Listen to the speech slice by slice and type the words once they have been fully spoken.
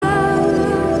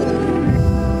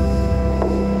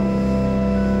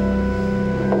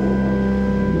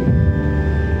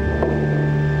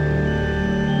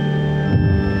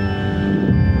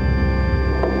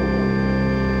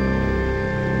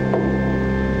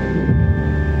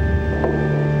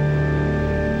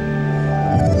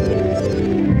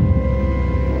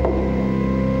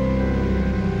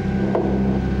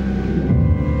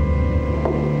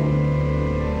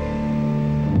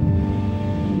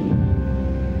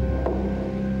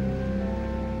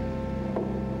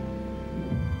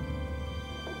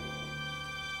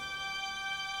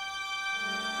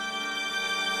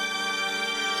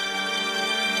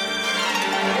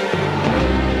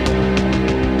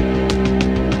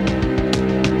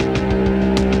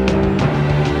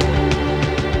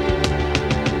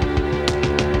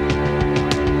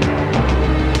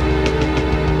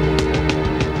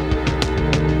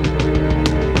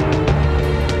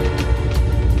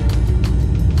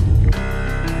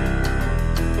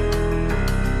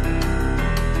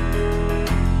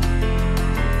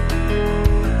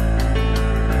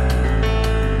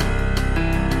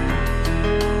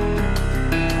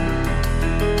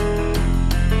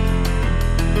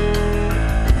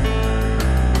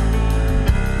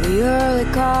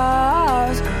early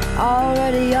cars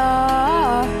already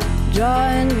are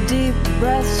drawing deep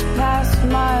breaths past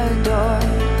my door.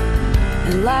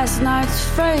 And last night's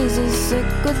phrases, sick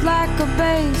with lack of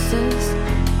basis,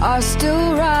 are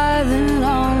still writhing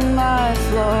on my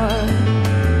floor.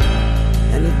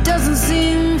 And it doesn't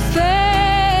seem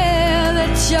fair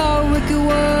that your wicked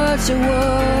words are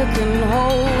working,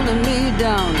 holding me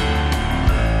down.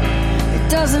 It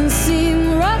doesn't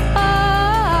seem right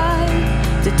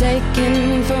to take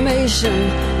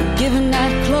information given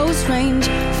at close range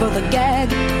for the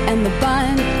gag and the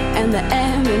bind and the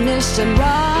ammunition.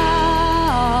 Wrong.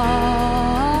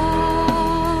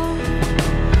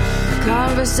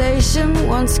 Conversation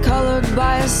once colored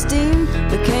by esteem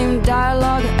became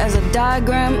dialogue as a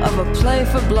diagram of a play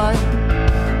for blood.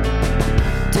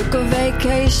 Took a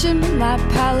vacation, my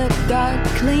palate got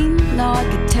clean. Now I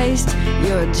could taste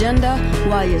your agenda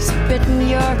while you're spitting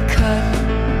your cut.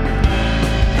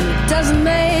 Doesn't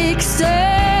make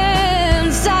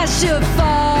sense. I should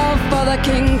fall for the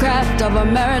kingcraft of a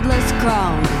meritless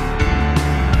crown.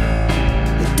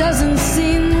 It doesn't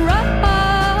seem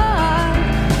right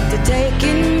to take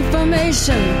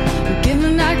information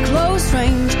given at close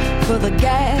range for the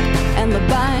gag and the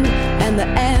bind and the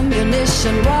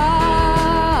ammunition. Wrong.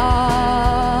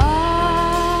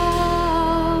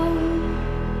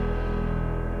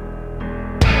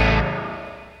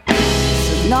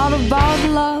 It's not about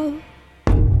love.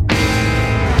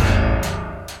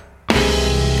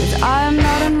 I am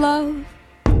not in love.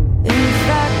 In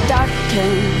fact, I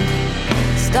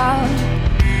can't stop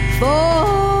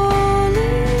falling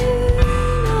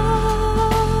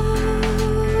out.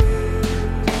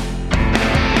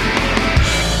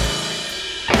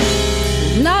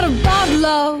 It's not about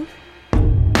love.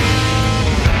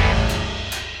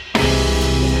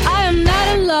 I am not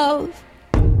in love.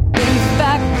 In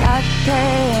fact, I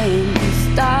can't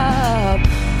stop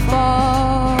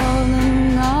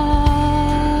falling out.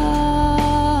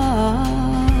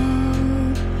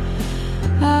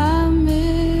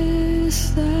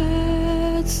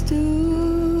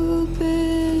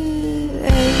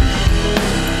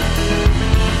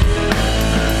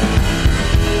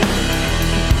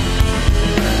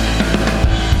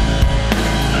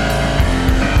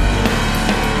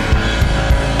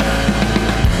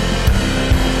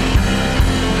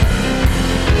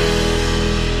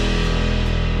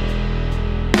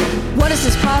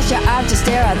 I have to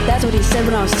stare at. That's what he said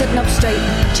when I was sitting up straight.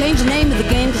 Changed the name of the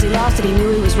game because he lost it. He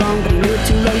knew he was wrong, but he knew it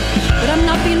too late. But I'm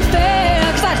not being fair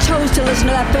because I chose to listen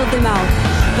to that filthy mouth.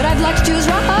 But I'd like to choose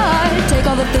right. Take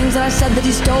all the things that I said that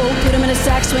he stole, put him in a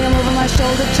sack, swing him over my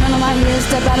shoulder, turn on my heels,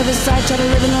 step out of his sight, try to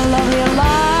live in a lovelier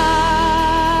life.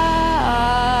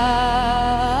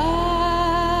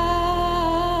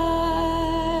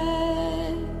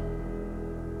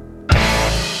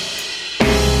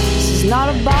 This is not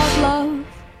about love.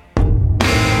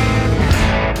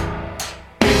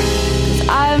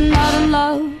 I am not in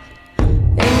love.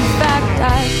 In fact,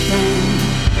 I can't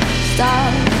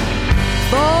stop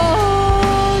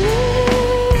falling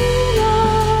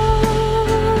out.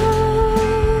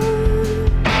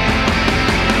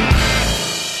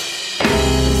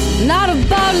 It's not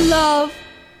about love.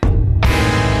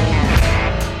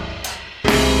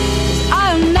 'Cause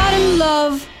I am not in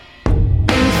love.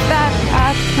 In fact,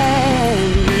 I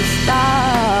can't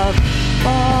stop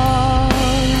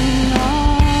falling out.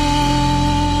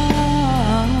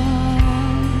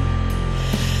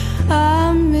 I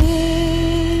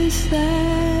miss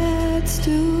that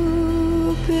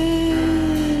stupid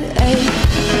ache.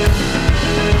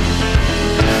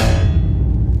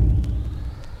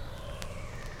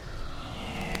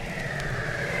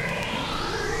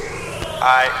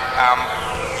 I am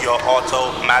your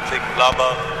automatic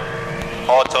lover.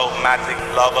 Automatic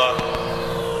lover.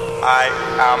 I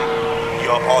am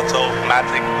your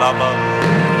automatic lover.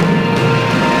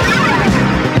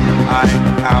 I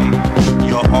am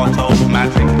your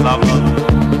automatic lover.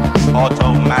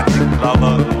 Automatic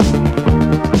lover.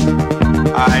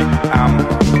 I am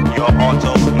your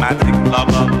automatic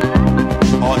lover.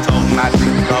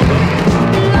 Automatic lover.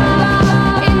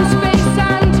 In space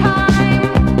and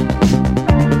time,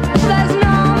 there's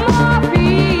no more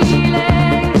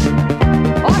feeling.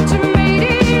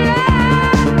 Automated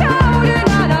out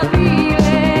another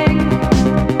feeling.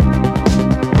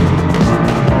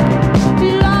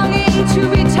 Longing to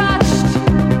be touched.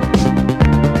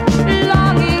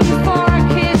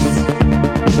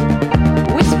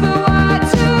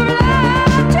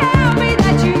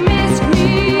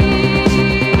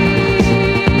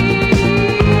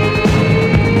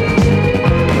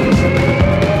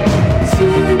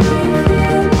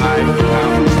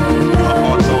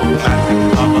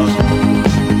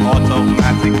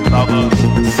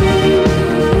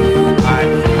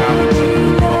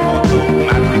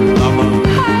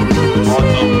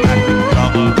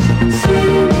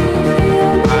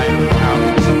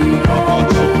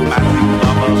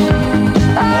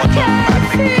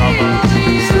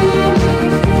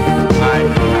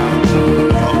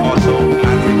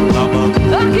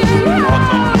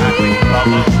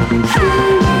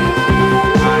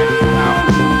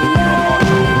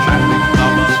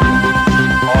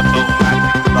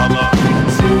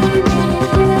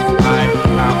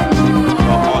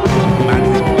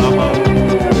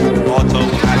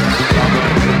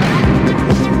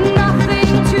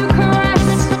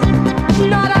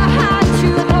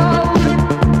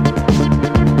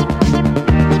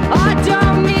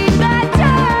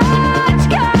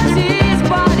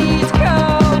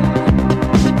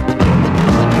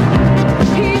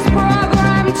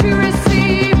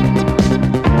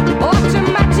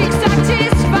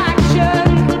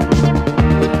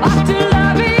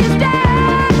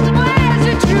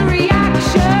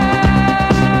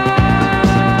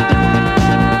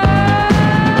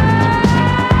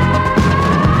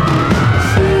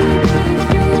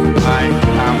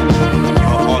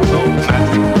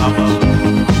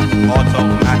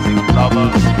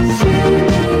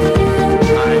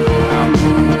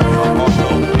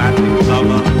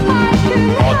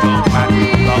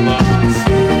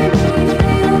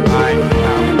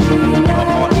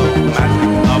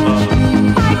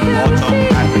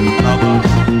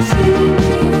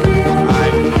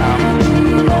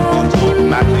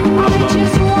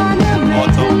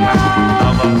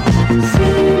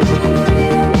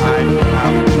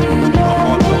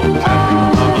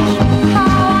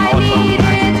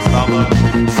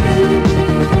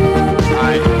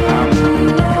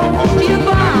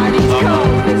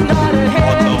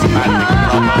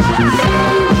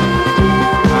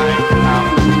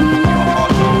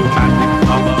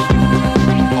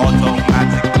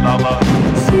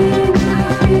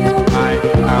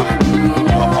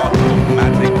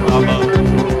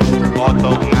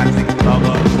 automatic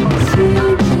lover.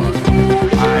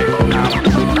 I am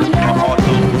your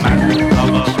automatic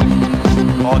lover.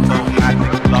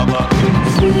 Automatic lover.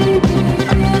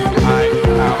 I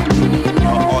am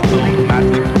your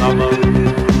automatic lover.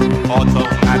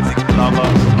 Automatic lover.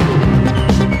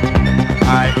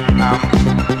 I am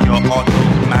your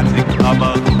automatic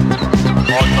lover.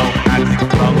 Automatic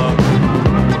lover.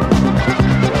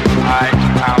 I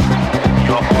am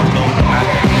your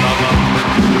automatic lover.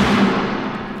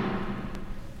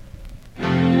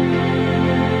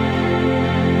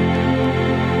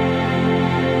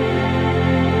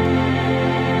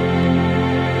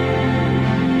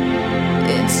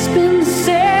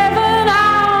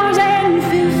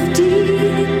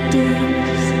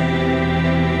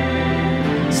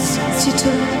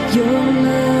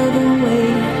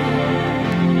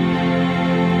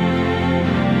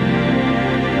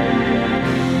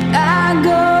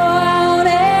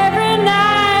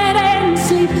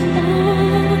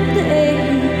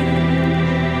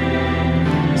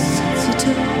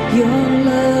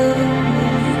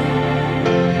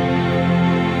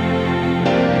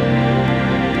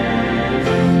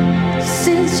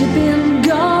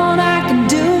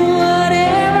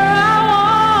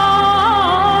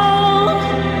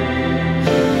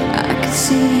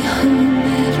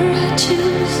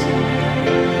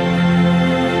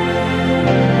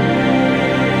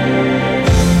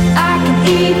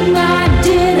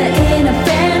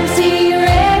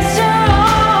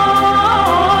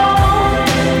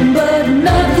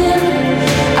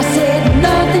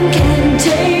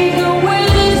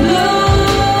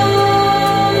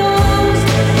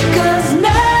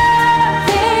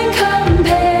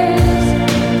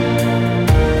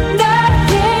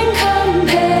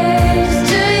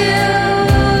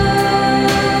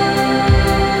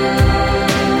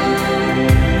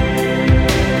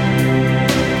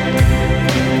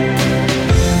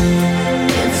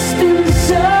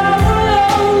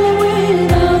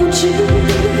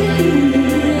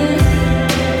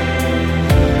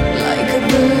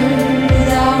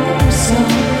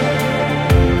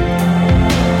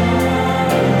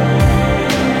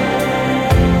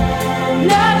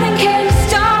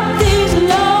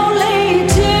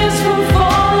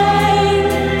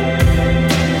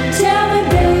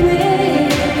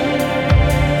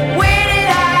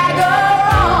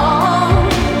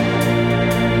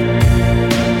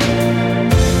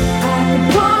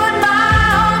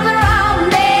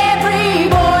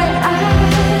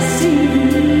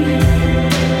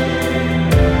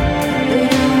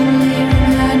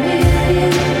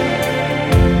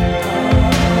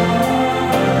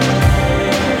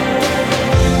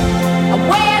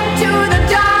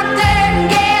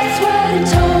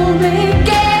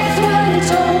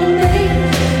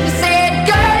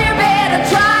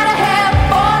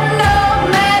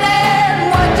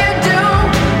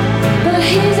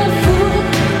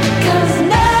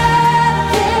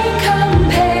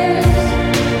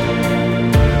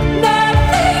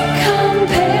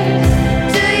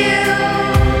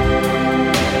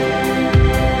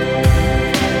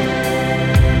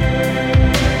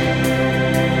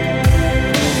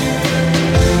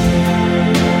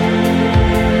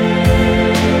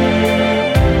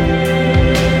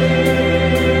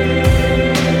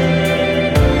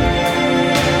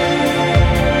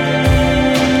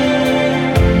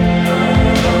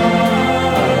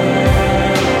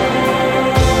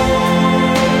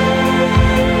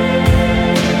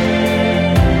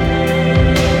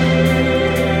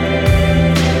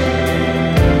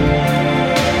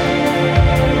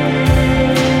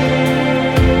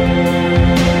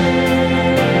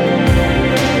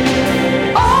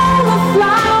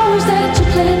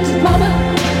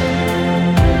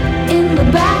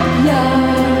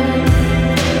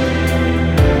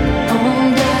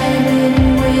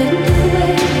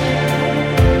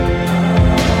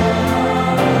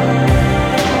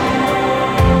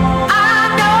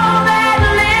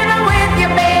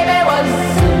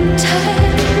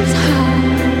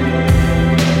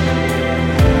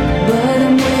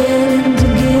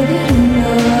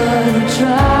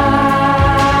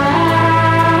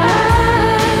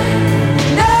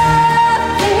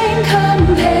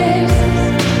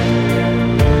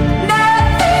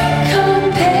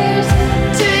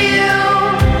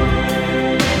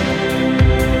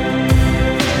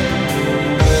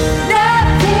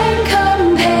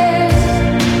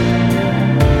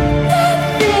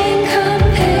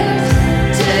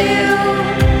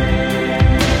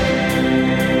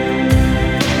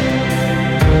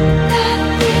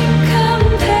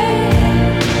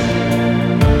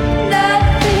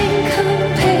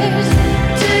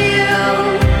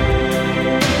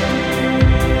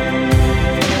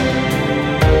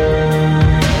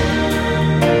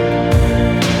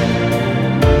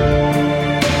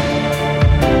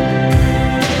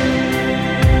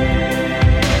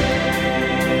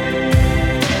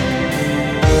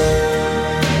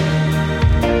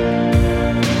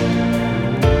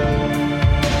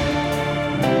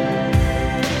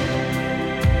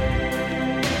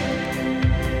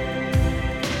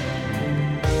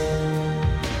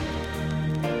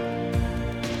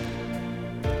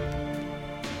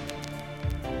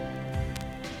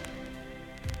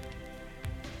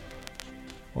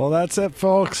 Well, that's it,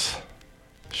 folks.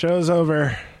 Show's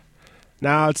over.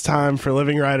 Now it's time for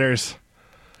Living Writers.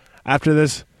 After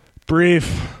this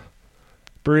brief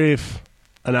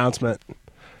announcement.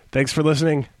 Thanks for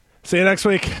listening. See you next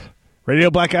week. Radio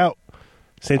Blackout.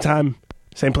 Same time,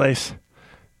 same place.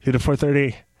 2 to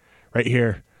 4:30. Right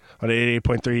here on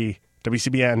 88.3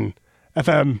 WCBN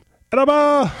FM.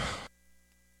 Edinburgh.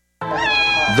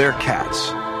 They're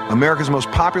cats. America's most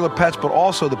popular pets, but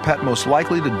also the pet most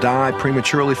likely to die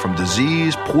prematurely from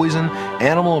disease, poison,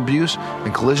 animal abuse,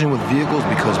 and collision with vehicles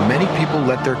because many people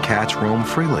let their cats roam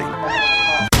freely.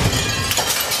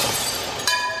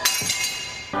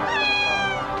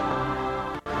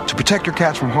 To protect your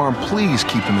cats from harm, please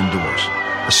keep them indoors.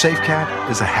 A safe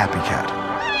cat is a happy cat.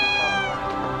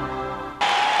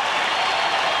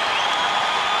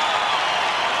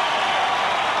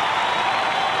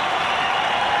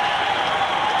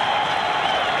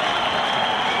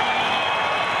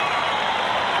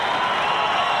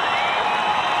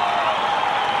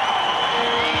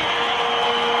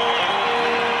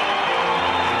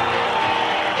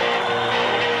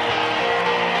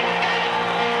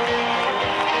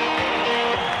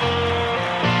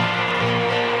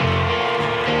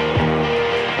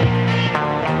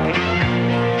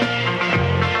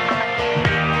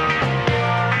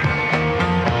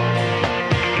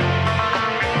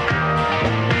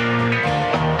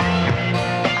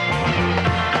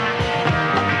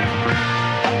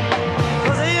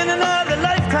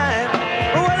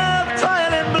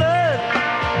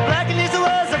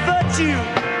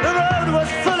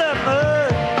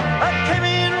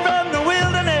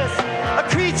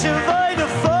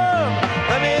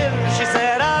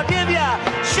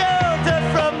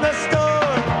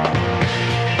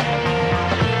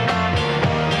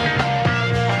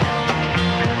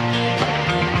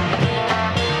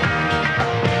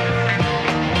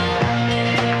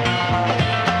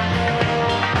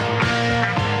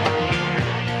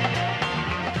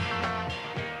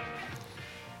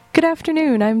 Good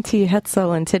afternoon, I'm T.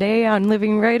 Hetzel, and today on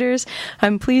Living Writers,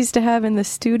 I'm pleased to have in the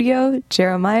studio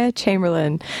Jeremiah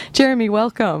Chamberlain. Jeremy,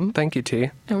 welcome. Thank you,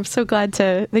 T. I'm so glad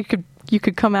you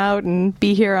could come out and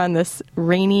be here on this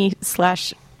rainy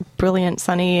 / brilliant,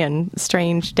 sunny, and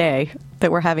strange day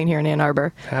that we're having here in Ann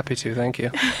Arbor. Happy to, thank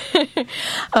you.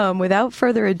 Without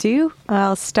further ado,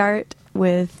 I'll start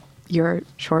with your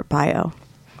short bio.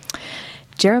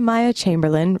 Jeremiah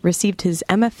Chamberlain received his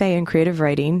MFA in creative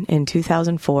writing in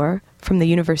 2004 from the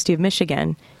University of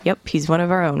Michigan. Yep, he's one of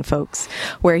our own folks,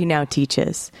 where he now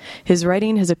teaches. His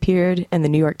writing has appeared in the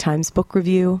New York Times Book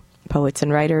Review, Poets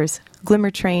and Writers,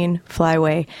 Glimmer Train,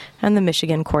 Flyway, and the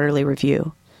Michigan Quarterly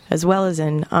Review, as well as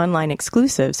in online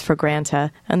exclusives for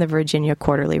Granta and the Virginia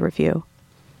Quarterly Review.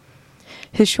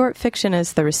 His short fiction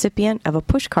is the recipient of a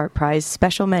Pushcart Prize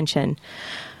special mention,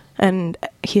 and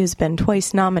he has been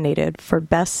twice nominated for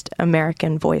Best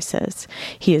American Voices.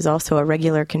 He is also a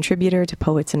regular contributor to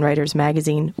Poets and Writers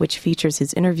magazine, which features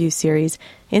his interview series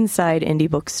Inside Indie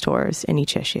Bookstores in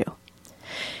each issue.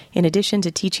 In addition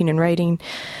to teaching and writing,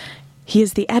 he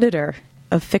is the editor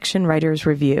of Fiction Writers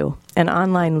Review, an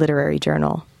online literary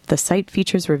journal. The site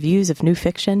features reviews of new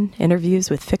fiction, interviews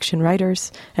with fiction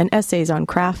writers, and essays on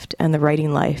craft and the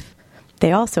writing life.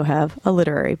 They also have a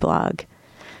literary blog.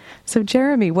 So,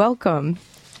 Jeremy, welcome.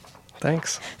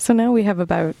 Thanks. So now we have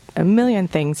about a million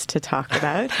things to talk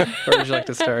about. Where would you like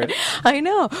to start? I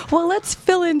know. Well, let's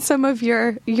fill in some of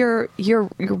your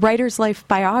writer's life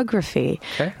biography.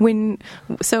 Okay. When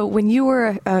you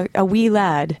were a wee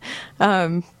lad,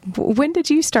 when did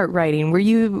you start writing? Were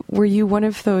you one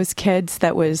of those kids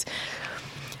that was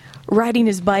riding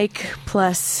his bike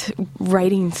plus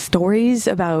writing stories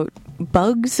about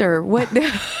bugs, or what?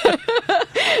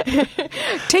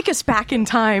 Take us back in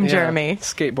time, Jeremy.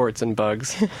 Skateboards and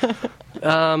bugs.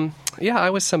 I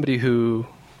was somebody who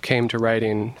came to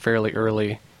writing fairly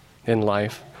early in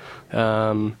life.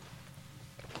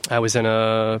 I was in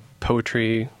a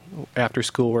poetry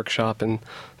after-school workshop in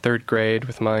third grade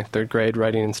with my third grade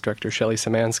writing instructor, Shelley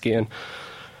Szymanski, and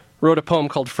wrote a poem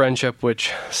called Friendship,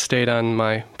 which stayed on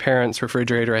my parents'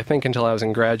 refrigerator, I think, until I was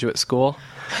in graduate school.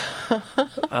 Did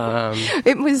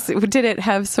it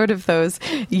have sort of those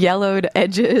yellowed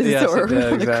edges? Yes, it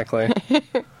did, exactly.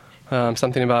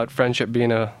 Something about friendship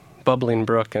being a bubbling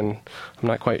brook, and I'm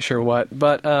not quite sure what.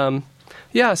 But,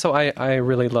 so I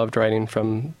really loved writing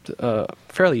from a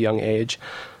fairly young age.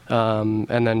 And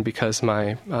then because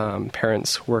my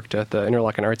parents worked at the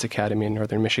Interlochen Arts Academy in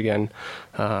northern Michigan,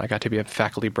 I got to be a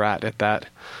faculty brat at that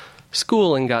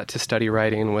school and got to study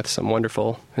writing with some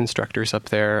wonderful instructors up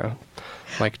there,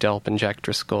 Mike Delp and Jack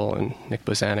Driscoll and Nick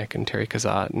Bozanek and Terry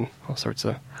Kazat and all sorts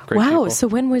of great people. Wow. So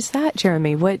when was that,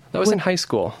 Jeremy? That was in high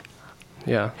school.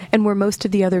 Yeah. And were most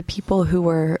of the other people who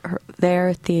were there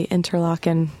at the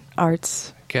Interlochen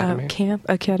Arts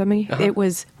Academy?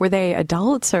 Were they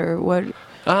adults or what?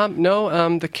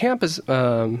 No, the camp is,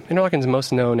 Interlochen's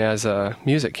most known as a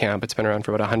music camp. It's been around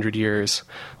for about 100 years.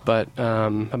 But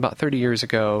about 30 years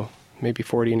ago, maybe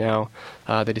 40 now,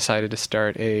 they decided to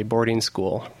start a boarding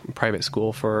school, private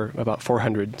school for about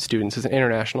 400 students. It's an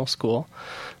international school.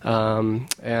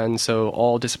 And so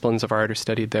all disciplines of art are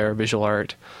studied there, visual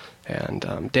art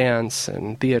and dance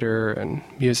and theater and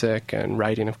music and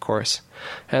writing, of course.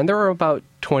 And there were about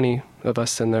 20 of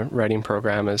us in the writing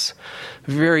program. Is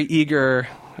very eager,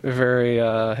 very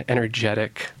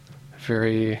energetic,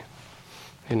 very,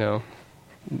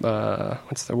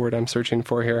 what's the word I'm searching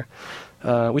for here?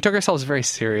 We took ourselves very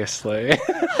seriously.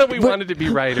 We wanted to be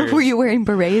writers. Were you wearing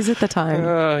berets at the time?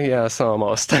 Yes,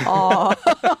 almost. Oh,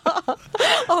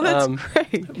 that's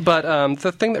great. But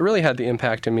the thing that really had the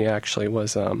impact on me actually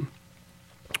was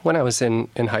when I was in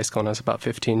high school and I was about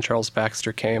 15, Charles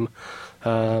Baxter came to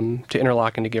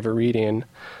Interlochen to give a reading.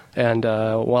 And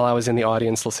while I was in the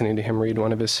audience listening to him read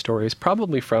one of his stories,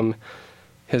 probably from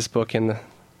his book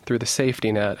Through the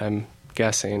Safety Net, I'm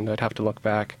guessing. I'd have to look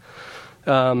back.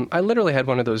 I literally had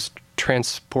one of those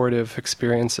transportive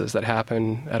experiences that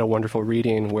happen at a wonderful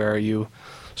reading where you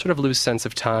sort of lose sense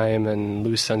of time and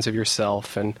lose sense of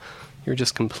yourself, and you're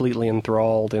just completely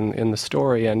enthralled in the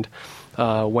story. And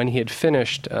when he had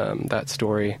finished that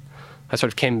story, I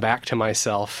sort of came back to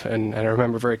myself, and I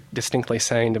remember very distinctly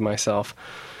saying to myself,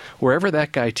 wherever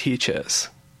that guy teaches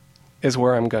is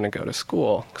where I'm going to go to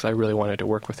school, because I really wanted to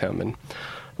work with him. And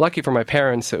lucky for my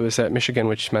parents, it was at Michigan,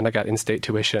 which meant I got in-state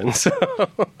tuition. So.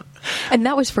 And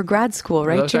that was for grad school,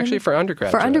 right? That was actually for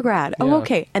undergrad. For undergrad. Yeah. Oh,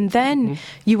 okay. And then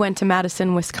you went to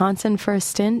Madison, Wisconsin for a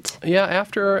stint? Yeah,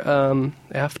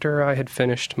 after I had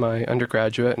finished my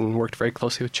undergraduate and worked very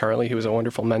closely with Charlie, he was a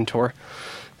wonderful mentor.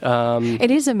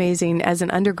 It is amazing as an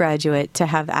undergraduate to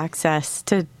have access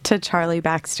to Charlie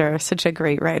Baxter, such a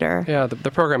great writer. Yeah,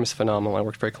 the program is phenomenal. I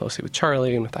worked very closely with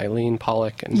Charlie and with Eileen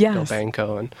Pollock and Bill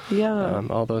Banco and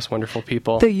all those wonderful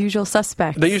people. The usual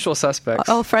suspects. The usual suspects.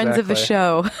 All friends of the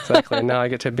show. Exactly. And now I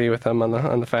get to be with them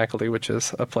on the faculty, which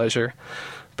is a pleasure.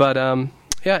 But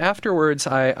afterwards,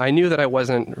 I knew that I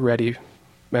wasn't ready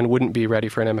and wouldn't be ready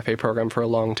for an MFA program for a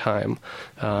long time.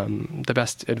 The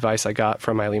best advice I got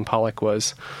from Eileen Pollock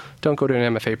was, don't go to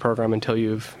an MFA program until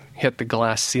you've hit the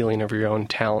glass ceiling of your own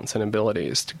talents and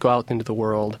abilities, to go out into the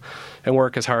world and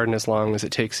work as hard and as long as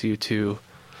it takes you to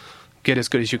get as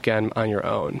good as you can on your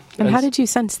own. And how did you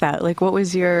sense that? Like,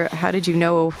 how did you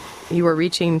know you were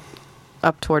reaching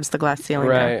up towards the glass ceiling?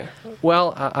 Right.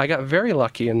 Well, I got very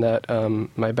lucky in that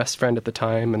my best friend at the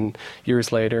time and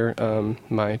years later,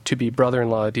 my to-be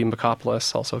brother-in-law, Dean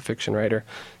Bacopoulos, also a fiction writer,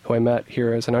 who I met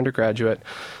here as an undergraduate,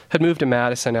 had moved to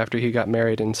Madison after he got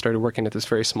married and started working at this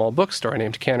very small bookstore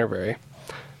named Canterbury.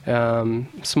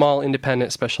 Small,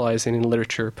 independent, specializing in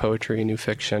literature, poetry, new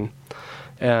fiction,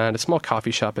 and a small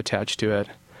coffee shop attached to it.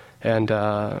 And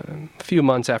a few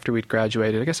months after we'd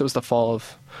graduated, I guess it was the fall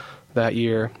of that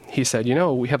year, he said,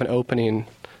 we have an opening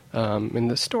in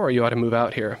the store. You ought to move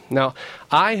out here. Now,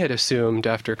 I had assumed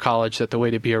after college that the way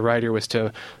to be a writer was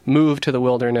to move to the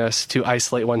wilderness, to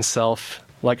isolate oneself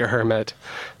like a hermit.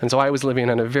 And so I was living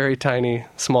on a very tiny,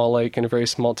 small lake in a very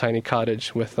small, tiny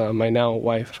cottage with my now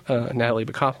wife, Natalie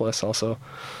Bacopoulos, also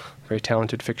a very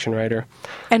talented fiction writer.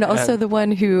 And also the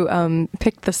one who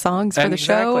picked the songs for the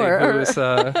show?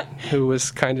 Who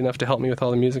was kind enough to help me with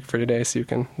all the music for today, so you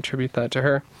can attribute that to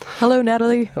her. Hello,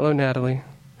 Natalie. Hello, Natalie.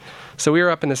 So we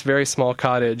were up in this very small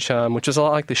cottage, which is a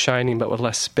lot like The Shining, but with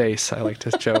less space, I like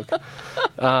to joke.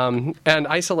 And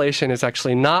isolation is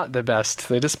actually not the best.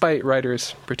 Despite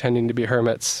writers pretending to be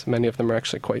hermits, many of them are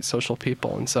actually quite social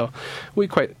people. And so we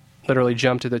quite literally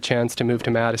jumped at the chance to move to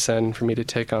Madison for me to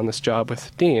take on this job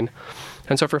with Dean.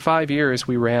 And so for 5 years,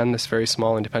 we ran this very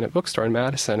small independent bookstore in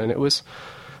Madison, and it was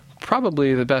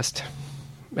probably the best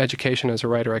education as a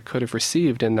writer I could have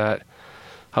received, in that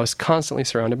I was constantly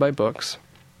surrounded by books.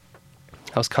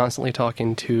 I was constantly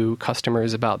talking to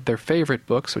customers about their favorite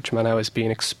books, which meant I was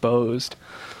being exposed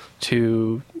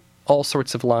to all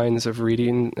sorts of lines of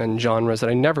reading and genres that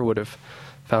I never would have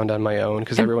found on my own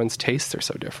because everyone's tastes are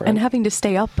so different. And having to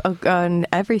stay up on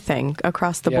everything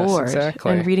across the Yes, board.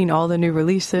 exactly. And reading all the new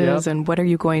releases Yep. and what are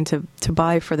you going to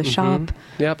buy for the shop.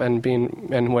 Yep,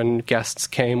 and when guests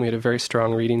came, we had a very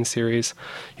strong reading series.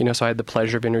 So I had the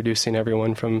pleasure of introducing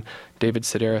everyone from David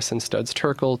Sedaris and Studs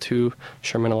Terkel to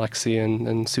Sherman Alexie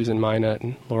and Susan Minot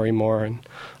and Laurie Moore and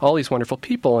all these wonderful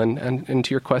people. And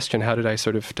to your question, how did I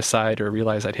sort of decide or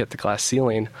realize I'd hit the glass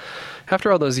ceiling?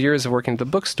 After all those years of working at the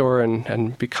bookstore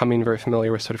and becoming very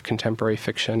familiar with sort of contemporary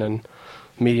fiction and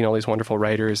meeting all these wonderful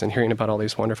writers and hearing about all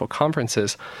these wonderful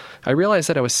conferences, I realized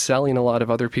that I was selling a lot of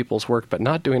other people's work, but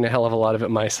not doing a hell of a lot of it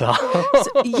myself.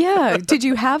 Yeah. Did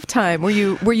you have time? Were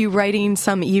you writing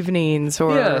some evenings,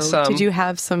 or Yes, did you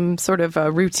have some sort of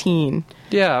a routine?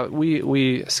 Yeah,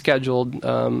 we scheduled.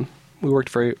 We worked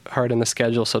very hard on the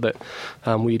schedule so that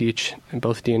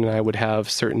both Dean and I would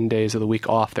have certain days of the week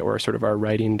off that were sort of our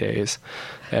writing days,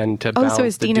 and to balance so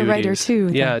is the Dean a writer duties. too,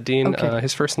 then? Yeah, Dean. Okay.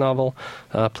 His first novel,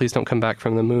 "Please Don't Come Back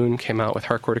from the Moon," came out with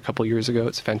Harcourt a couple years ago.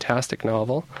 It's a fantastic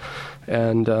novel,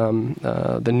 and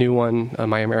the new one,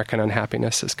 "My American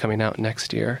Unhappiness," is coming out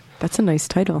next year. That's a nice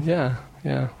title. Yeah.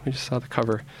 We just saw the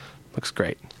cover. Looks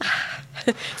great.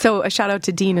 So a shout out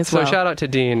to Dean as well. So shout out to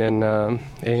Dean in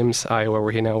Ames, Iowa,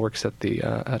 where he now works at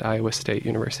at Iowa State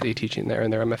University, teaching there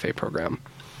in their MFA program.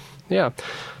 Yeah.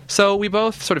 So we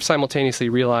both sort of simultaneously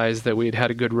realized that we'd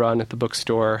had a good run at the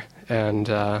bookstore, and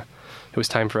it was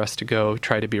time for us to go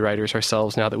try to be writers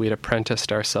ourselves now that we'd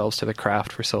apprenticed ourselves to the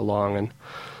craft for so long.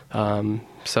 And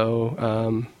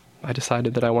so I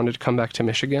decided that I wanted to come back to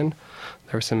Michigan.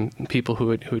 There were some people who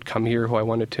had come here who I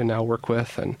wanted to now work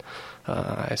with, and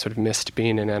I sort of missed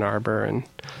being in Ann Arbor, and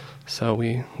so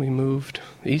we moved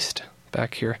east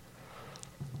back here.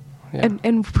 Yeah.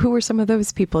 And who were some of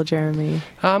those people, Jeremy?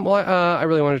 I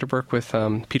really wanted to work with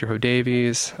Peter Ho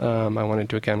Davies. I wanted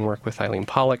to again work with Eileen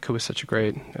Pollock, who was such a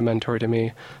great mentor to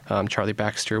me. Charlie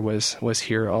Baxter was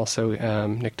here also.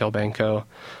 Nick Delbanco.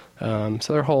 So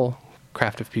there are a whole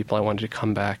craft of people I wanted to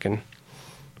come back and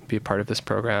be a part of this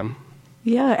program.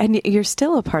 Yeah, and you're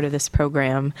still a part of this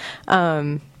program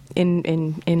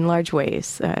in large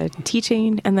ways,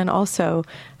 teaching, and then also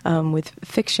with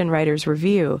Fiction Writers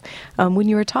Review. When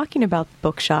you were talking about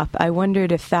Bookshop, I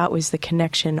wondered if that was the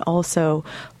connection also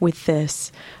with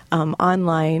this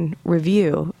online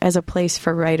review as a place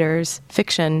for writers,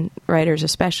 fiction writers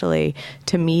especially,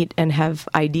 to meet and have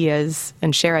ideas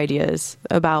and share ideas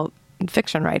about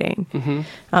fiction writing.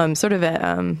 Mm-hmm. Sort of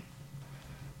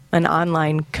an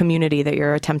online community that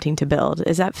you're attempting to build.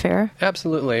 Is that fair?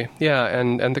 Absolutely, yeah.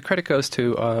 And the credit goes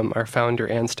to our founder,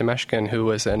 Ann Stemeshkin, who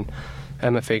was an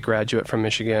MFA graduate from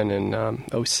Michigan in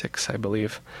 2006, I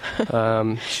believe.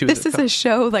 This is a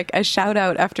show, like a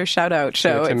shout-out after shout-out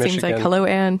show. It seems like, hello,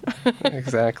 Ann.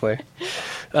 Exactly.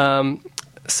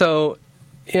 So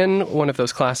in one of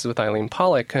those classes with Eileen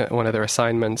Pollock, one of their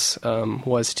assignments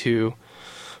was to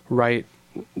write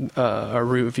a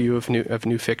review of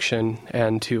new fiction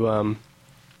and to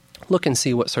look and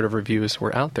see what sort of reviews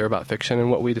were out there about fiction.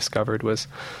 And what we discovered was,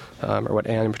 or what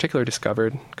Anne in particular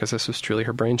discovered, because this was truly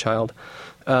her brainchild,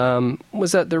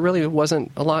 was that there really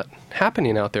wasn't a lot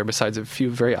happening out there besides a few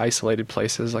very isolated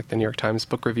places like the New York Times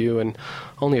Book Review and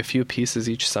only a few pieces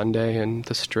each Sunday and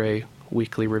the Stray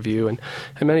Weekly Review. And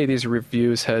many of these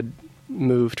reviews had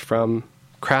moved from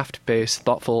craft-based,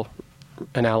 thoughtful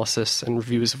analysis and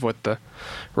reviews of what the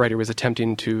writer was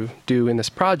attempting to do in this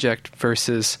project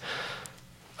versus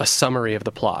a summary of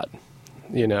the plot,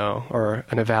 or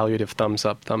an evaluative thumbs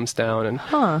up, thumbs down. And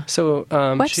so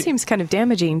which seems kind of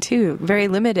damaging too, very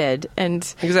limited. And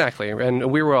exactly.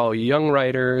 And we were all young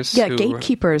writers. Yeah,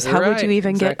 gatekeepers. How would you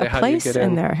even get a place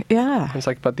in there? Yeah. It's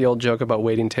like about the old joke about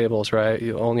waiting tables, right?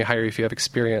 You only hire if you have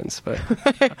experience, but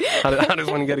how does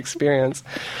one get experience?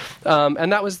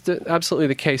 And that was absolutely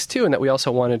the case too, and that we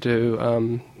also wanted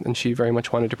to, and she very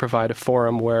much wanted to provide a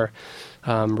forum where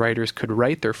writers could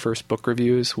write their first book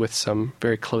reviews with some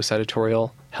very close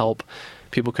editorial help.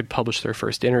 People could publish their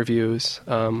first interviews.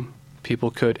 People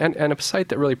could, and a site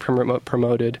that really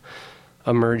promoted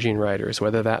emerging writers,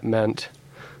 whether that meant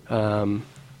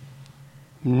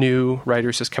new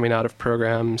writers just coming out of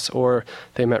programs, or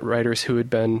they meant writers who had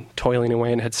been toiling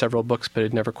away and had several books but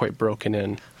had never quite broken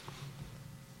in.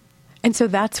 And so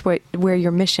that's where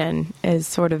your mission is,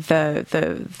 sort of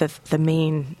the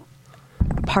main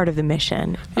part of the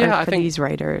mission I for think these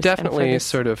writers. Definitely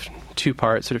sort of two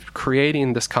parts, sort of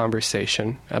creating this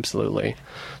conversation, absolutely,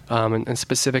 and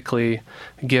specifically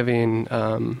giving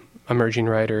emerging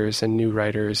writers and new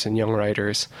writers and young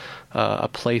writers a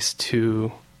place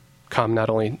to come not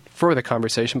only for the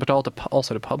conversation, but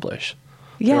also to publish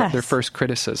their first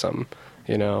criticism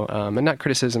and not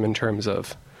criticism in terms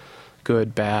of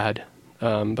good, bad,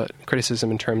 but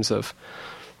criticism in terms of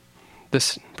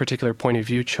this particular point of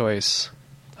view choice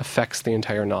affects the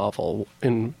entire novel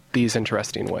in these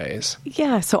interesting ways.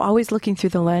 Yeah, so always looking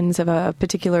through the lens of a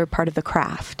particular part of the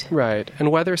craft. Right.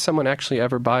 And whether someone actually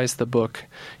ever buys the book,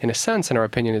 in a sense, in our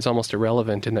opinion, is almost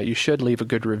irrelevant, in that you should leave a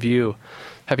good review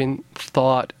having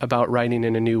thought about writing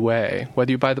in a new way.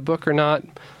 Whether you buy the book or not,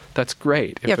 that's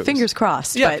great. Yeah, fingers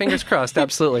crossed. Yeah, but... fingers crossed,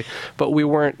 absolutely. But we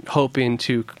weren't hoping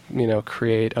to,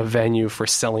 create a venue for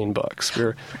selling books.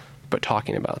 But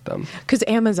talking about them. Because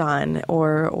Amazon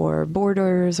or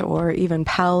Borders or even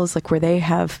Pals, like where they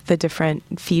have the different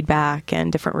feedback and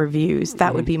different reviews,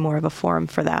 that would be more of a forum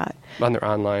for that. On their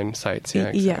online sites, yeah,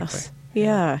 exactly. Yes.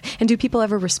 Yeah. And do people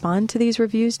ever respond to these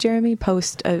reviews, Jeremy?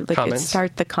 Post,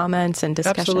 start the comments and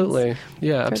discussions? Absolutely.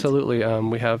 Yeah, absolutely.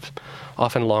 We have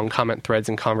often long comment threads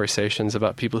and conversations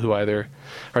about people who either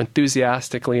are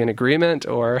enthusiastically in agreement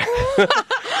or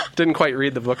didn't quite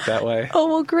read the book that way. Oh,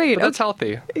 well, great. But that's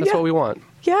healthy. That's what we want.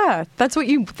 Yeah, that's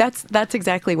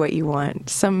exactly what you want.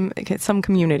 Some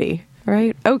community.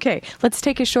 Right? Okay, let's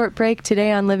take a short break.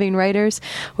 Today on Living Writers,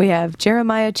 we have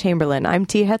Jeremiah Chamberlain. I'm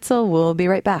T. Hetzel. We'll be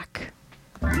right back.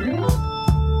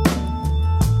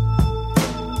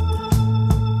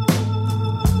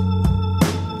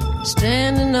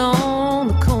 Standing on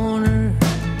the corner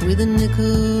with a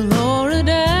nickel or a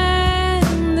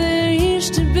dime, there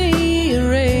used to be a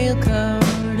rail car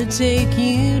to take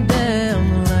you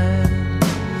down the line.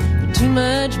 But too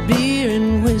much beer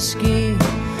and whiskey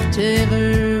to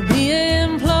ever be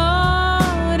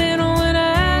employed, and when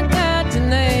I got to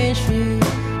Nashville,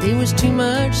 it was too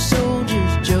much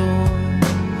soldier's joy.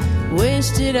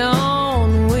 Wasted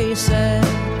on the wayside,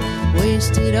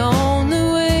 wasted on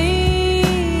the way.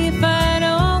 If I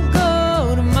don't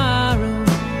go tomorrow,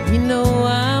 you know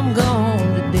I'm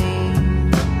gone today.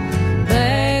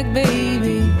 Back,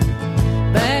 baby,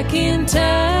 back in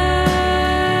time.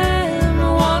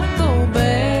 I wanna go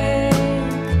back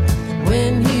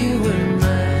when you were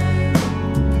mine.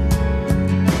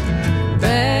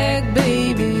 Back,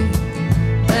 baby,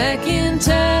 back in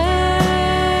time.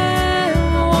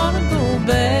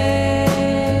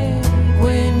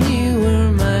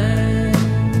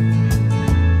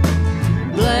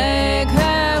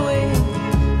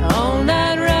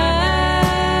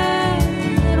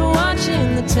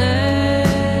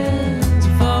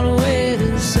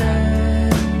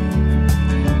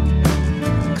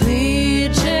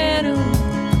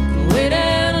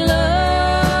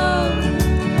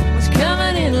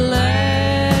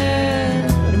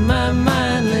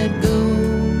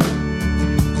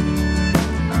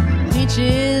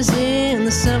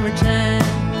 Summertime,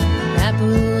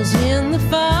 apples in the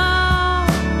fall.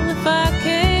 If I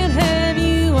can't have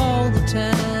you all the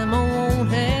time, I won't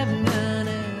have none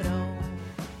at all.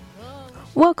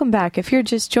 Welcome back. If you're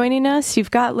just joining us, you've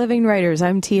got Living Writers.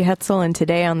 I'm T. Hetzel, and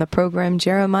today on the program,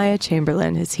 Jeremiah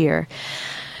Chamberlain is here.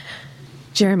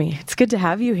 Jeremy, it's good to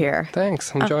have you here.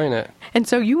 Thanks. I'm enjoying it. And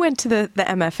so you went to the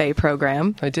MFA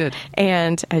program. I did.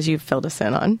 And as you've filled us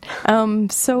in on,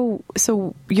 so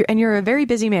you're a very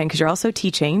busy man because you're also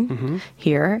teaching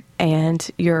here, and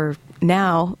you're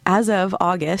now, as of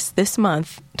August this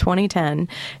month, 2010,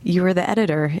 you are the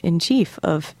editor-in-chief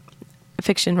of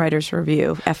Fiction Writers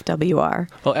Review, FWR.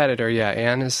 Well, editor, yeah.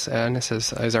 Anne is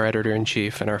our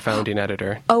editor-in-chief and our founding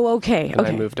editor. Oh, okay. And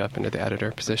I moved up into the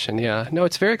editor position, yeah. No,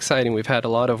 it's very exciting. We've had a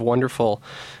lot of wonderful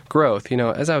growth.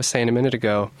 As I was saying a minute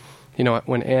ago,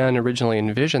 when Anne originally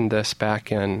envisioned this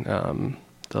back in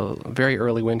the very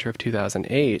early winter of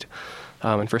 2008,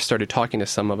 and first started talking to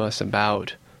some of us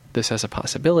about this as a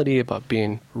possibility, about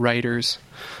being writers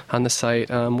on the site.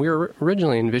 We were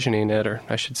originally envisioning it, or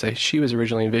I should say she was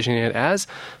originally envisioning it as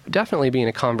definitely being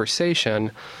a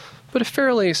conversation, but a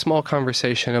fairly small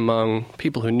conversation among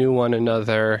people who knew one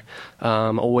another,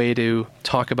 a way to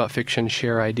talk about fiction,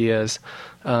 share ideas.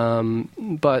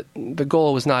 But the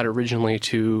goal was not originally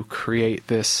to create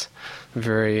this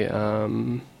very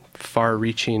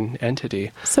far-reaching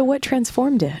entity. So what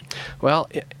transformed it? Well,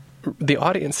 the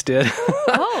audience did.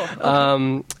 Oh,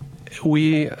 okay.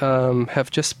 We have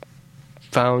just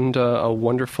found a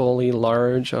wonderfully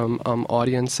large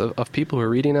audience of people who are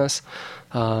reading us.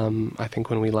 I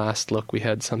think when we last looked, we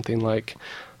had something like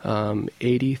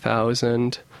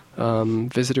 80,000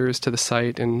 visitors to the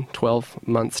site in 12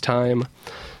 months' time.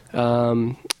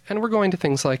 And we're going to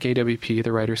things like AWP,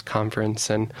 the Writers'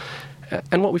 Conference. And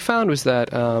what we found was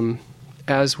that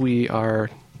as we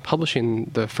are publishing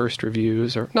the first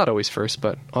reviews, or not always first,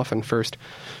 but often first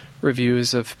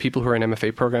reviews of people who are in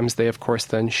MFA programs, they of course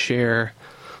then share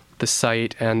the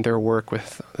site and their work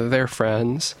with their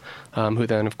friends, who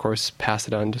then, of course, pass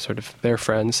it on to sort of their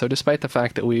friends. So despite the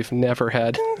fact that we've never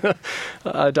had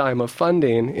a dime of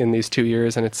funding in these 2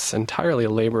 years, and it's entirely a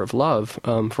labor of love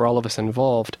for all of us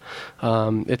involved,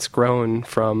 it's grown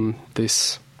from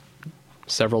this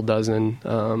several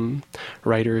dozen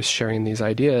writers sharing these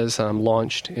ideas,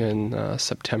 launched in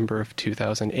September of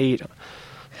 2008.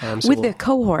 With the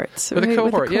cohorts. With right? a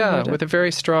cohort, With with a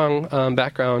very strong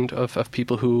background of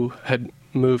people who had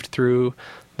moved through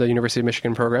the University of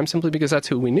Michigan program simply because that's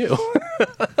who we knew.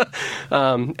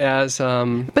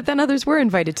 But then others were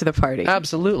invited to the party.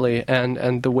 Absolutely,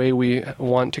 and the way we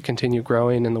want to continue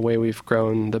growing and the way we've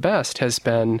grown the best has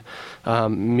been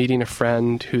meeting a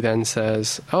friend who then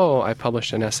says, oh, I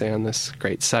published an essay on this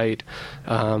great site,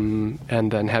 and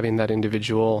then having that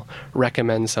individual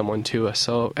recommend someone to us.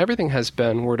 So everything has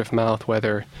been word of mouth,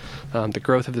 whether the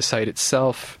growth of the site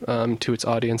itself to its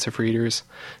audience of readers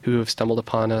who have stumbled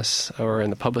upon us or in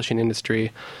the publishing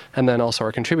industry, and then also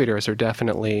our contributors are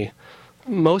definitely,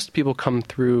 most people come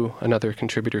through another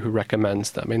contributor who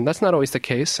recommends them. I mean, that's not always the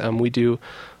case.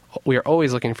 We are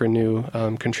always looking for new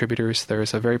contributors.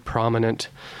 There's a very prominent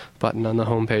button on the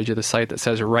homepage of the site that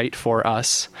says "Write for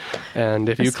Us," and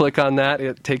if you click on that,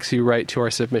 it takes you right to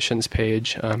our submissions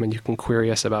page, and you can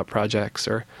query us about projects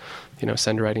or,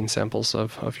 send writing samples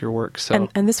of your work. So,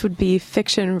 and this would be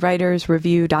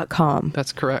fictionwritersreview.com.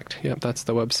 That's correct. Yep, that's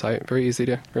the website. Very easy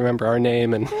to remember our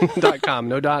name and .com.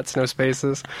 No dots, no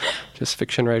spaces, just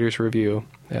Fiction Writers Review.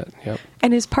 Yeah, yep.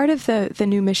 And is part of the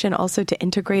new mission also to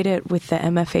integrate it with the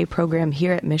MFA program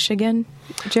here at Michigan,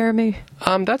 Jeremy?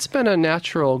 That's been a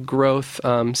natural growth,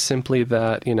 simply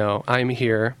that, I'm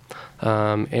here,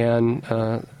 and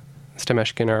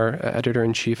Stemeshkin, our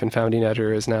editor-in-chief and founding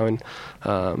editor, is now in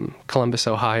Columbus,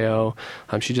 Ohio.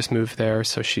 She just moved there,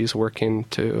 so she's working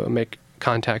to make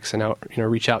contacts and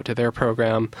reach out to their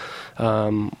program.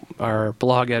 Our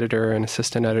blog editor and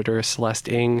assistant editor, Celeste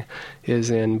Ng,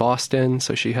 is in Boston,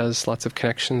 so she has lots of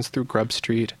connections through Grub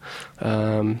Street.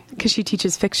 Because she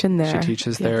teaches fiction there. She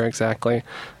teaches there, exactly.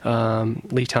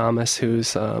 Lee Thomas,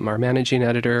 who's our managing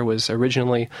editor, was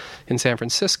originally in San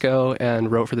Francisco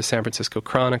and wrote for the San Francisco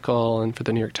Chronicle and for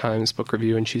the New York Times Book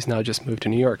Review, and she's now just moved to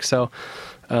New York. So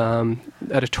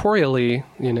editorially,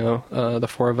 the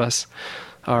four of us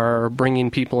are bringing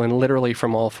people in literally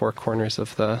from all four corners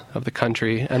of the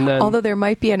country, and then although there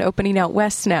might be an opening out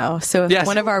west now, so if yes.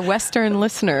 one of our Western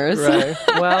listeners, right?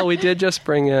 Well, we did just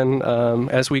bring in,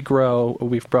 as we grow,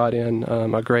 we've brought in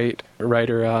a great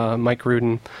writer, Mike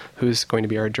Rudin, who's going to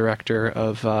be our director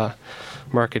of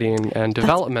marketing and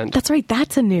development. That's right.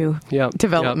 That's a new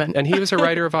development. Yep. And he was a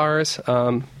writer of ours.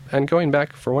 And going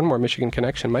back for one more Michigan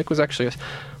connection, Mike was actually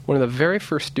one of the very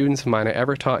first students of mine I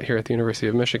ever taught here at the University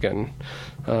of Michigan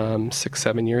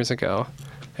 6-7 years ago.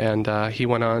 And he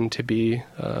went on to be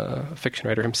a fiction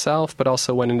writer himself, but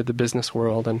also went into the business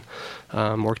world and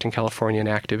worked in California in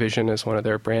Activision as one of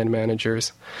their brand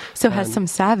managers. So has some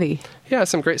savvy. Yeah,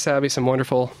 some great savvy, some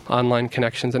wonderful online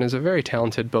connections, and is a very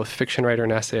talented both fiction writer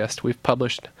and essayist. We've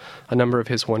published a number of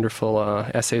his wonderful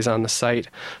essays on the site.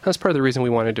 That's part of the reason we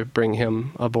wanted to bring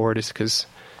him aboard, is because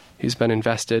he's been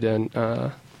invested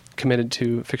and committed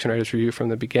to Fiction Writers Review from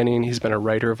the beginning. He's been a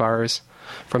writer of ours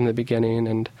from the beginning,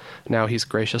 and now he's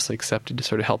graciously accepted to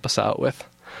sort of help us out with,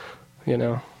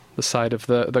 the side of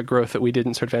the growth that we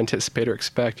didn't sort of anticipate or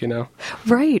expect,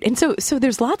 Right. And so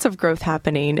there's lots of growth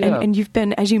happening. Yeah. And you've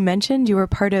been, as you mentioned, you were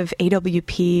part of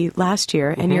AWP last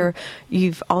year, and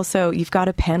you've got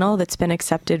a panel that's been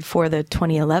accepted for the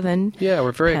 2011 Yeah,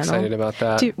 we're very panel. excited about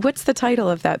that. What's the title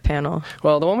of that panel?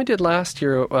 Well, the one we did last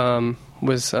year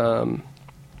was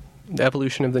the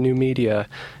evolution of the new media,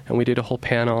 and we did a whole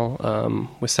panel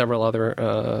with several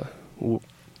other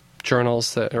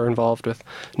journals that are involved with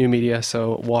new media,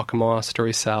 so Waccamaw,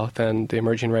 Story South, and the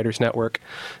Emerging Writers Network.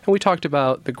 And we talked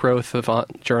about the growth of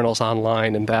journals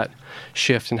online and that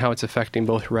shift and how it's affecting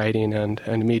both writing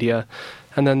and media.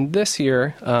 And then this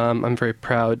year, I'm very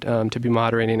proud to be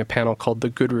moderating a panel called The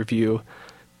Good Review,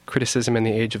 Criticism in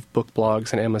the Age of Book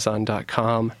Blogs and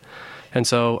Amazon.com. And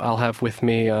so I'll have with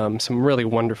me some really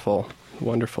wonderful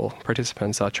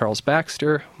participants. Charles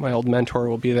Baxter, my old mentor,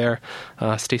 will be there.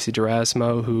 Stacey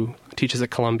Durasmo, who teaches at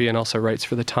Columbia and also writes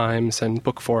for The Times and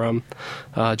Book Forum.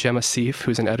 Gemma Seif,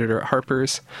 who's an editor at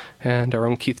Harper's. And our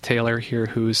own Keith Taylor here,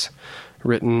 who's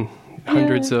written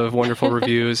hundreds of wonderful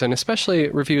reviews, and especially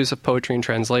reviews of poetry and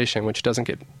translation, which doesn't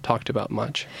get talked about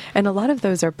much. And a lot of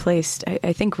those are placed,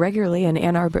 I think, regularly in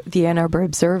the Ann Arbor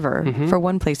Observer for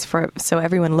one place, so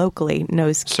everyone locally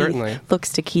knows Keith, Certainly.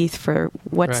 looks to Keith for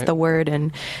what's Right. the word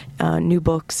and new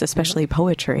books, especially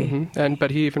poetry.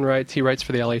 But he even writes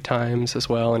for the LA Times as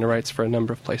well, and he writes for a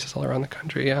number of places all around the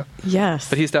country, yeah. Yes.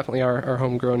 But he's definitely our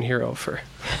homegrown hero for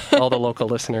all the local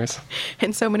listeners.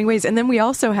 In so many ways. And then we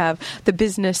also have the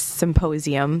business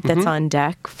symposium that's on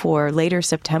deck for later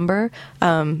September.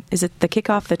 Is it the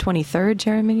kickoff the 23rd,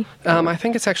 Jeremy? I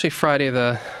think it's actually Friday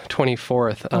the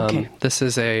 24th. Okay. This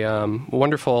is a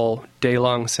wonderful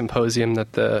day-long symposium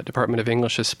that the Department of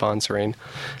English is sponsoring.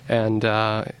 And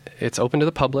it's open to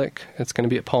the public. It's going to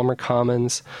be at Palmer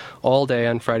Commons all day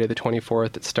on Friday the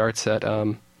 24th. It starts at,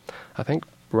 I think,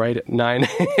 right at 9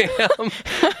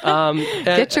 a.m.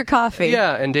 Get your coffee.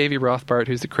 Yeah, and Davey Rothbart,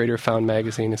 who's the creator of Found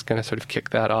Magazine, is going to sort of kick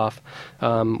that off.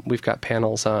 We've got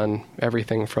panels on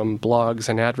everything from blogs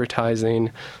and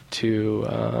advertising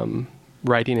to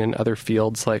writing in other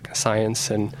fields like science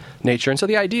and nature. And so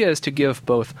the idea is to give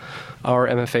both our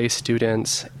MFA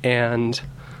students and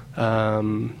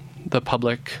the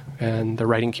public and the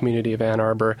writing community of Ann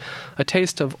Arbor a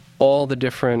taste of all the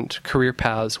different career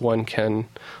paths one can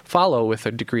follow with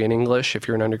a degree in English if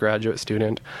you're an undergraduate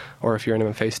student or if you're an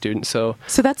MFA student. So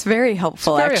that's very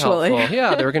helpful, very actually. helpful.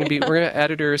 Yeah, we're going to have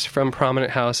editors from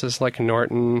prominent houses like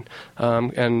Norton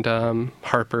and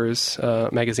Harper's,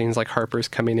 magazines like Harper's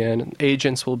coming in.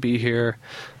 Agents will be here.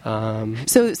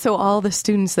 So all the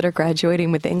students that are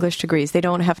graduating with the English degrees, they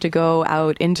don't have to go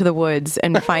out into the woods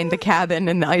and find the cabin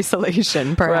and the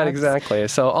isolation, perhaps. Right, exactly.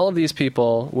 So all of these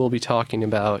people will be talking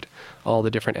about all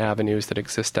the different avenues that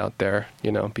exist out there,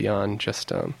 beyond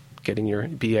just getting your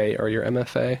BA or your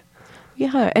MFA.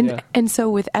 Yeah, and so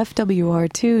with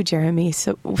FWR too, Jeremy,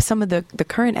 so some of the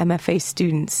current MFA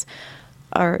students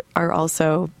are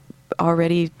also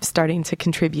already starting to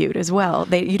contribute as well.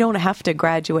 You don't have to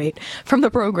graduate from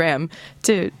the program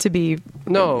to be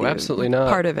no, absolutely not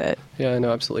part of it. Yeah,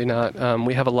 no, absolutely not.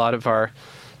 We have a lot of our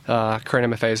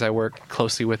current MFAs I work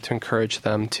closely with to encourage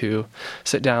them to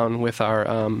sit down with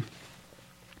our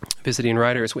visiting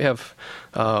writers. We have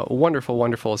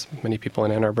wonderful, as many people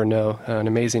in Ann Arbor know, an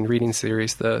amazing reading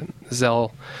series, the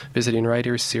Zell Visiting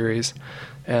Writers series.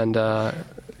 And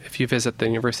if you visit the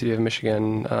University of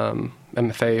Michigan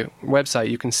MFA website,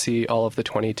 you can see all of the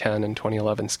 2010 and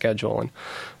 2011 schedule. And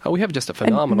we have just a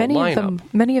phenomenal lineup.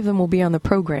 Many of them will be on the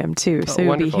program, too. So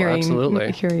you'll be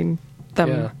hearing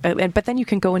them. Yeah. But then you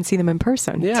can go and see them in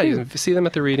person. Yeah, too. you can see them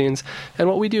at the readings. And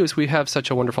what we do is we have such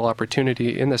a wonderful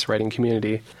opportunity in this writing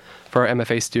community for our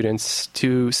MFA students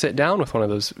to sit down with one of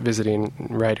those visiting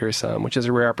writers, which is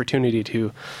a rare opportunity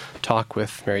to talk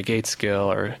with Mary Gateskill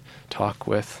or talk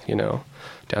with,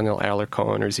 Daniel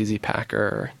Alarcon or ZZ Packer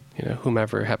or,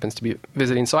 whomever happens to be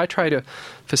visiting. So I try to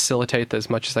facilitate that as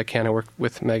much as I can. I work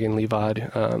with Megan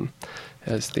Levad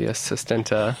as the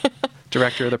assistant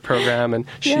director of the program, and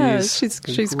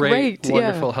she's great,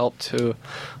 wonderful help to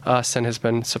us, and has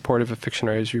been supportive of Fiction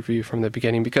Writers Review from the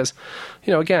beginning. Because,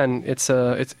 again,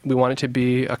 we want it to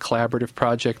be a collaborative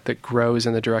project that grows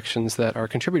in the directions that our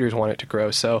contributors want it to grow.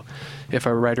 So, if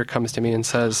a writer comes to me and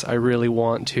says, "I really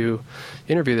want to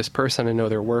interview this person and know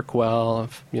their work well,"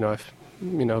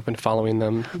 I've been following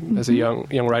them as a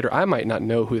young writer, I might not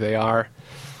know who they are,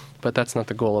 but that's not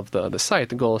the goal of the site.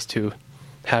 The goal is to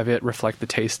have it reflect the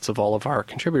tastes of all of our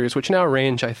contributors, which now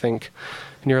range, I think,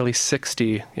 nearly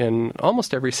 60 in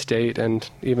almost every state and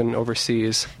even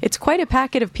overseas. It's quite a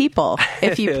packet of people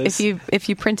if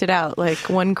you print it out like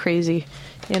one crazy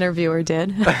interviewer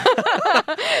did.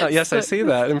 Yes, I see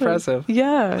that. Impressive.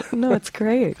 Yeah, no, it's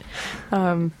great.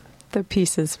 The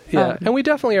pieces. Yeah, and we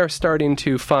definitely are starting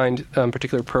to find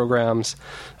particular programs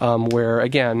where,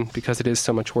 again, because it is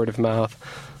so much word of mouth,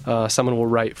 someone will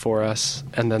write for us,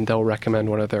 and then they'll recommend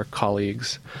one of their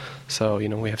colleagues. So,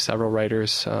 we have several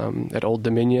writers at Old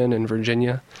Dominion in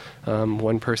Virginia.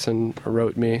 One person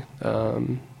wrote me,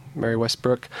 Mary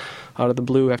Westbrook, out of the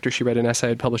blue after she read an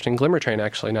essay I'd published in Glimmer Train,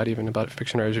 actually, not even about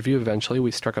Fiction Writers Review. Eventually,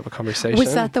 we struck up a conversation.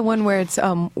 Was that the one where it's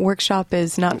workshop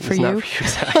is not for you? Not for you,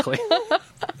 exactly.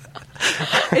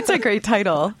 It's a great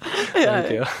title.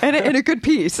 Thank you. And a good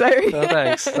piece.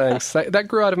 Thanks. That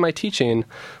grew out of my teaching.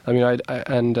 I mean,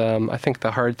 I think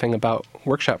the hard thing about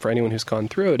workshop for anyone who's gone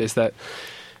through it is that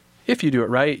if you do it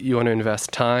right, you want to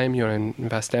invest time, you want to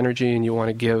invest energy, and you want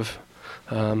to give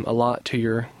a lot to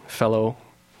your fellow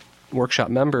workshop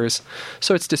members.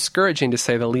 So it's discouraging, to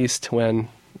say the least, when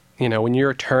when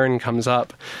your turn comes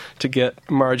up to get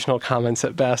marginal comments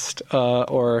at best,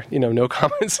 or, no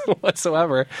comments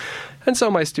whatsoever. And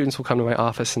so my students will come to my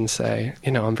office and say,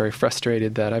 I'm very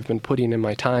frustrated that I've been putting in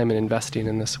my time and investing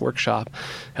in this workshop,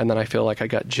 and then I feel like I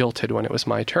got jilted when it was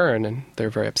my turn, and they're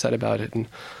very upset about it. And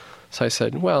so I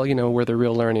said, well, where the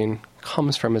real learning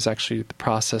comes from is actually the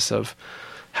process of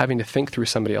having to think through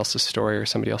somebody else's story or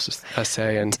somebody else's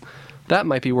essay, and that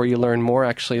might be where you learn more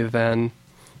actually than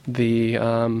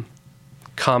the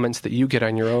comments that you get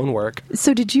on your own work.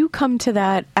 So did you come to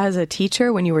that as a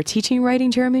teacher when you were teaching writing,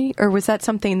 Jeremy? Or was that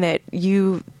something that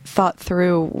you thought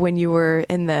through when you were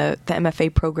in the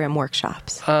MFA program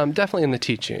workshops? Definitely in the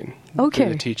teaching. Okay.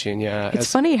 In the teaching, yeah.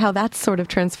 It's funny how that's sort of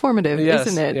transformative, Yes,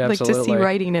 isn't it? yeah, Like to see absolutely.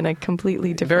 writing in a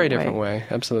completely different Very different way,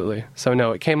 absolutely. So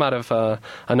no, it came out of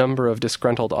a number of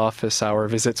disgruntled office hour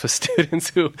visits with students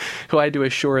who I had to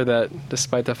assure that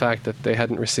despite the fact that they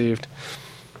hadn't received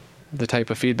the type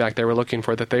of feedback they were looking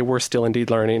for, that they were still indeed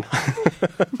learning.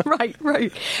 Right.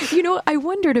 I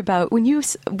wondered about when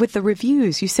with the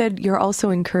reviews, you said you're also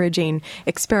encouraging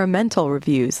experimental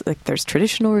reviews. Like there's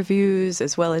traditional reviews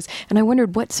as well as, and I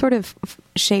wondered what sort of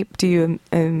shape do you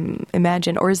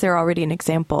imagine, or is there already an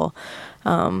example?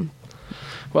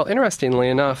 Well, interestingly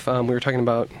enough, we were talking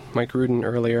about Mike Rudin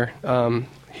earlier.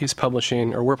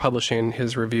 We're publishing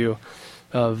his review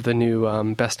of the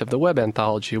new Best of the Web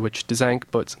anthology, which Desank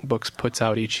Books puts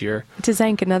out each year.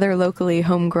 Desank, another locally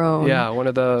homegrown. Yeah, one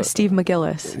of the... Steve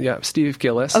McGillis. Yeah, Steve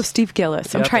Gillis. Oh, Steve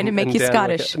Gillis. I'm Yep, trying to make and you Dan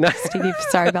Scottish. Wickett. Steve,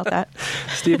 sorry about that.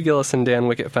 Steve Gillis and Dan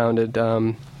Wickett founded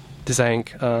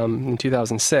Desank in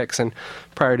 2006, and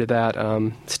prior to that,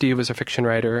 Steve was a fiction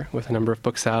writer with a number of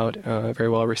books out, very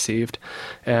well received,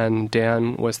 and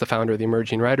Dan was the founder of the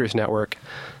Emerging Writers Network.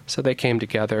 So they came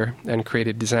together and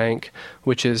created Desank,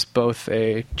 which is both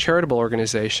a charitable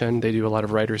organization. They do a lot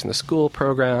of Writers in the School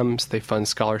programs. They fund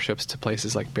scholarships to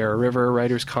places like Bear River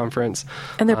Writers Conference.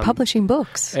 And they're publishing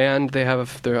books. And they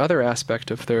have their other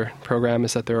aspect of their program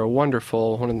is that they're a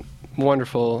wonderful,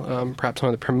 perhaps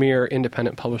one of the premier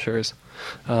independent publishers.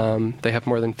 They have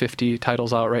more than 50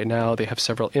 titles out right now. They have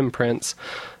several imprints.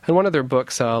 And one of their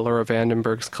books, Laura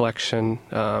Vandenberg's collection,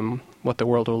 What the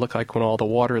World Will Look Like When All the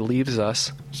Water Leaves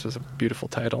Us, which is a beautiful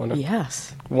title and a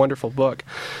wonderful book,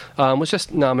 was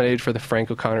just nominated for the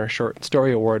Frank O'Connor Short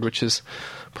Story Award, which is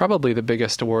probably the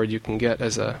biggest award you can get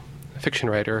as a fiction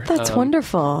writer. That's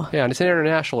wonderful. Yeah, and it's an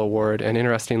international award, and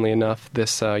interestingly enough,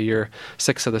 this year,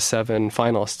 6 of the 7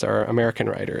 finalists are American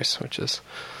writers, which is...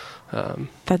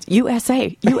 That's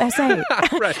USA.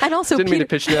 Right. And also didn't mean to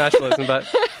pitch nationalism, but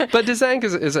Desank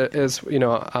is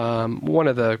one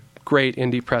of the great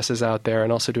indie presses out there,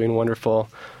 and also doing wonderful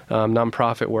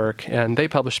nonprofit work. And they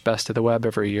publish Best of the Web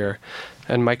every year.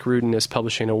 And Mike Rudin is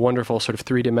publishing a wonderful sort of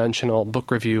 3-dimensional book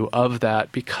review of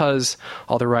that, because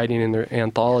all the writing in their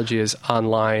anthology is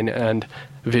online and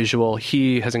visual.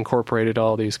 He has incorporated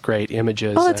all these great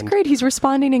images. Oh, that's great. He's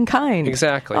responding in kind.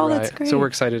 Exactly. Oh, right. that's great. So we're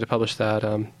excited to publish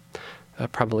that.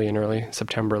 Probably in early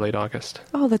September, late August.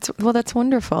 Oh, that's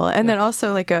wonderful. And then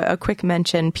also like a quick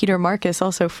mention, Peter Marcus,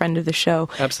 also a friend of the show.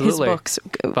 Absolutely. His books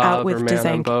Bob out with or Man on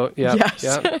Desank. Boat. Yep. Yes.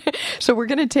 Yep. So we're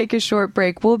going to take a short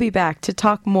break. We'll be back to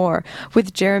talk more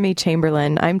with Jeremy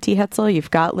Chamberlain. I'm T. Hetzel. You've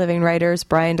got Living Writers.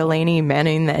 Brian Delaney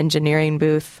manning the engineering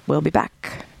booth. We'll be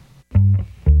back.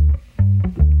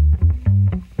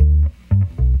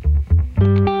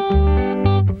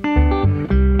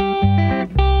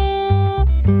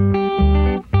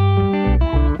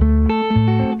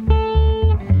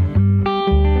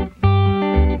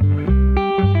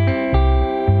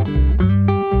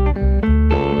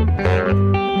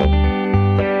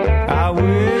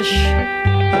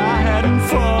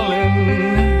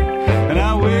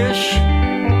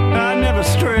 I never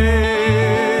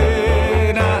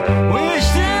strayed. I wish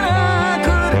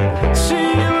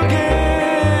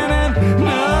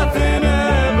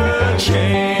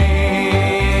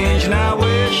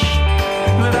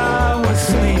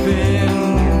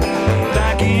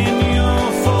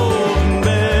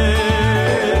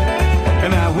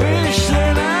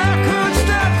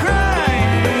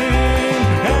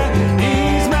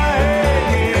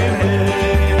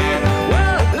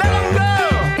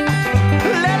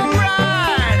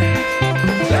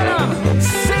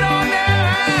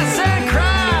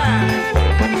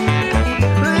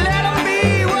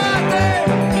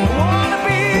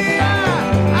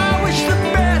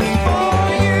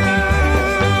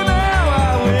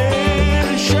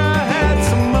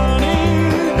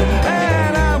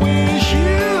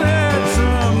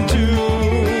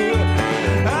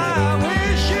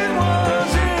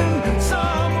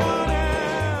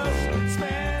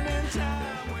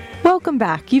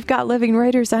back. You've got Living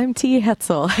Writers. I'm T.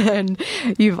 Hetzel, and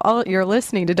you're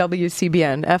listening to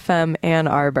WCBN FM Ann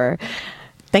Arbor.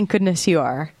 Thank goodness you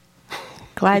are.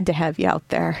 Glad to have you out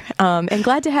there, and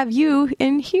glad to have you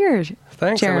in here.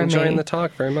 Thanks. Jeremy. I'm enjoying the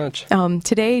talk very much.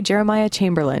 Today, Jeremiah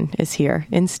Chamberlain is here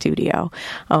in studio,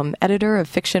 editor of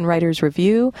Fiction Writers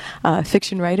Review,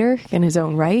 fiction writer in his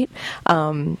own right.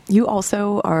 You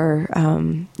also are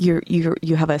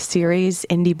you have a series,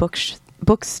 Indie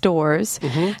Bookstores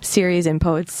series in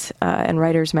Poets and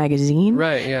Writers magazine.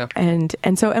 Right, yeah. And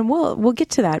we'll get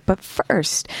to that. But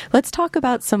first, let's talk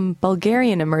about some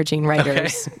Bulgarian emerging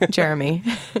writers, Jeremy.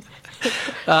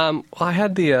 Well, I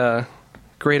had the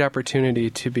great opportunity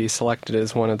to be selected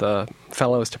as one of the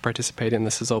fellows to participate in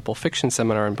the Sozopol Fiction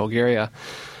Seminar in Bulgaria.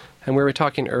 And we were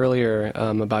talking earlier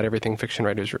about everything Fiction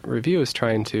Writers Review is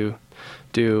trying to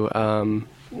do.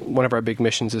 One of our big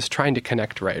missions is trying to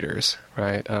connect writers,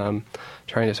 right?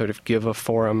 Trying to sort of give a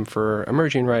forum for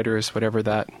emerging writers, whatever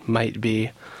that might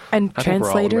be. And I think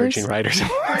translators? we're all emerging writers.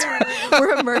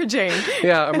 We're emerging.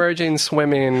 Yeah, emerging,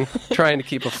 swimming, trying to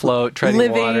keep afloat,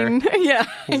 treading water. Living. Yeah,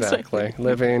 Exactly,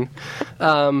 living.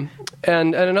 And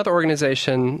another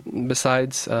organization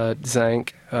besides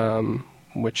Zank,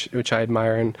 which I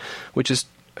admire and which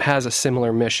has a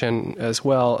similar mission as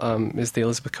well, is the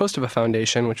Elizabeth Kostova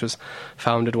Foundation, which was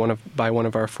founded by one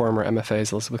of our former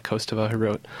MFAs, Elizabeth Kostova, who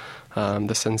wrote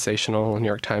the sensational New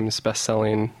York Times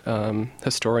best-selling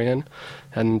Historian,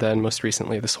 and then most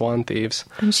recently The Swan Thieves.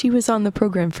 And she was on the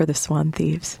program for The Swan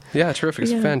Thieves. Yeah, terrific.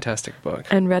 It's a fantastic book.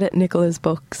 And read at Nicola's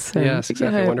Books. And Yes,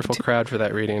 exactly. Wonderful crowd for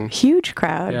that reading. Huge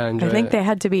crowd. Yeah, I enjoyed I think it. they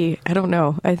had to be, I don't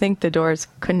know, I think the doors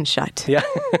couldn't shut. Yeah.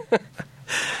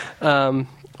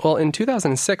 Well, in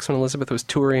 2006, when Elizabeth was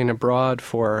touring abroad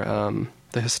for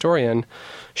The Historian,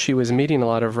 she was meeting a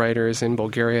lot of writers in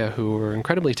Bulgaria who were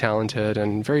incredibly talented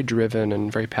and very driven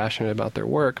and very passionate about their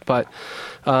work. But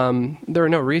there are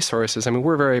no resources. I mean,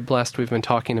 we're very blessed. We've been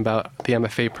talking about the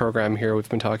MFA program here. We've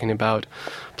been talking about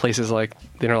places like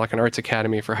the Interlochen Arts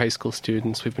Academy for high school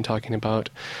students. We've been talking about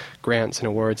grants and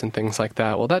awards and things like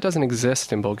that. Well, that doesn't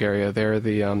exist in Bulgaria. They're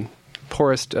the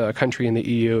poorest country in the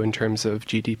EU in terms of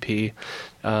GDP.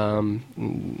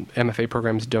 MFA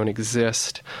programs don't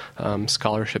exist.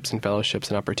 Scholarships and fellowships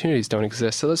and opportunities don't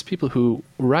exist. So those people who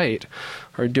write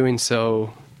are doing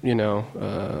so,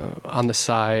 on the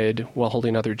side while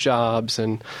holding other jobs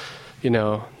and,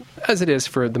 as it is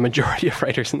for the majority of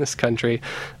writers in this country,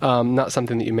 not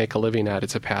something that you make a living at.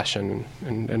 It's a passion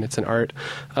and it's an art.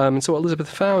 And so what Elizabeth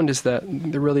found is that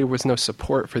there really was no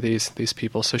support for these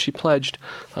people. So she pledged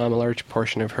a large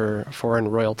portion of her foreign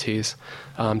royalties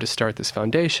to start this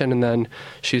foundation. And then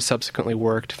she subsequently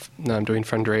worked doing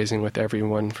fundraising with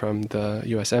everyone from the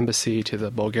U.S. Embassy to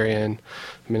the Bulgarian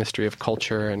Ministry of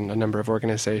Culture and a number of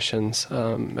organizations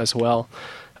as well.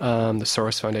 The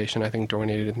Soros Foundation, I think,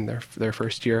 donated in their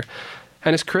first year.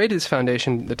 And has created this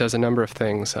foundation that does a number of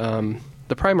things.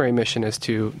 The primary mission is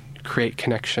to create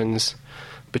connections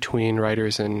between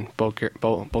writers in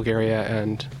Bulgaria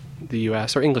and the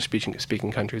U.S., or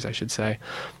English-speaking countries, I should say.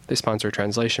 They sponsor a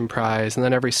translation prize. And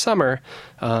then every summer,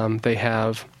 they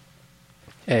have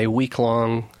a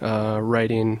week-long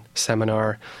writing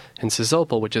seminar in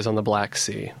Sozopol, which is on the Black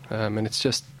Sea. And it's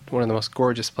just one of the most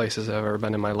gorgeous places I've ever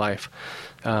been in my life.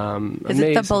 Is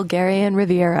it the Bulgarian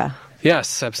Riviera?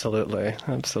 Yes, absolutely. It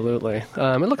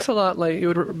looks a lot like, it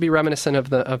would be reminiscent of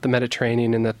the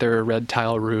Mediterranean in that there are red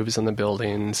tile roofs on the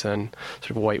buildings and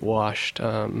sort of whitewashed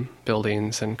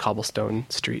buildings and cobblestone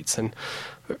streets, and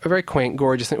very quaint,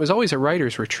 gorgeous. And it was always a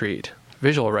writer's retreat.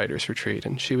 Visual writers retreat,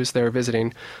 and she was there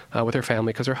visiting with her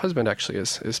family because her husband actually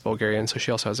is Bulgarian, so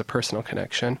she also has a personal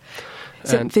connection.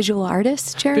 Is it visual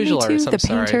artists, Jeremy, visual too? artists, The I'm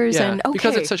sorry. painters Yeah, and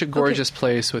because it's such a gorgeous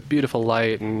place with beautiful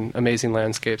light and amazing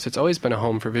landscapes. It's always been a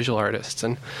home for visual artists,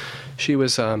 and she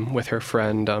was with her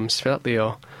friend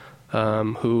Svetlio,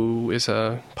 who is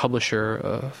a publisher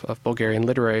of Bulgarian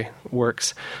literary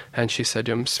works, and she said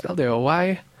to him, "Svetlio,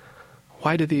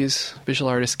 why do these visual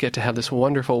artists get to have this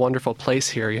wonderful, wonderful place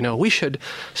here? We should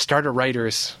start a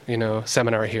writers,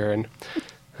 seminar here." And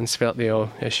Svetlio,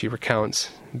 as she recounts,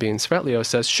 being Svetlio,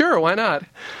 says, "Sure, why not?"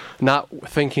 Not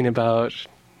thinking about,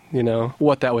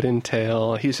 what that would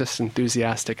entail. He's just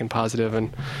enthusiastic and positive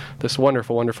and this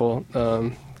wonderful, wonderful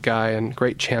guy and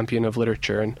great champion of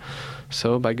literature. And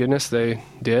so, by goodness, they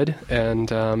did.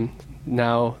 And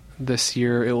now this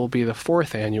year it will be the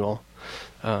 4th annual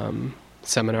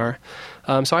seminar.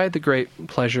 So I had the great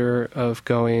pleasure of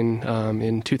going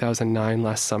in 2009,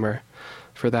 last summer,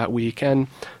 for that week. And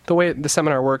the way the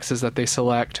seminar works is that they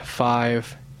select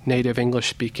 5 native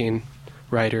English-speaking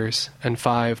writers and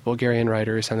 5 Bulgarian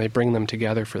writers, and they bring them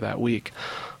together for that week,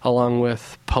 along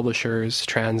with publishers,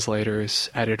 translators,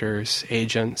 editors,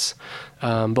 agents,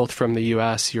 both from the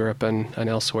U.S., Europe, and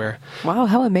elsewhere. Wow,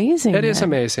 how amazing. It is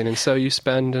amazing. And so you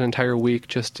spend an entire week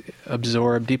just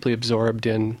deeply absorbed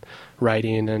in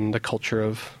writing and the culture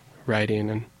of writing.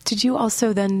 And Did you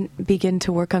also then begin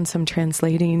to work on some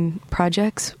translating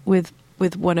projects with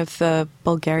one of the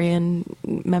Bulgarian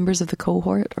members of the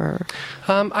cohort, or?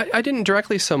 I didn't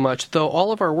directly so much, though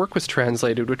all of our work was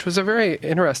translated, which was a very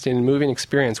interesting and moving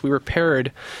experience. We were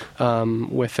paired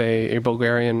with a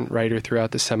Bulgarian writer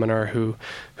throughout the seminar who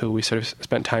we sort of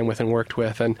spent time with and worked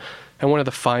with. And one of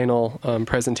the final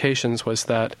presentations was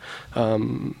that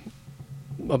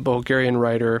a Bulgarian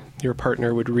writer, your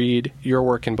partner, would read your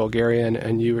work in Bulgarian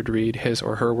and you would read his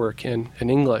or her work in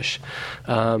English.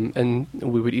 And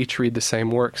we would each read the same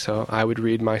work. So I would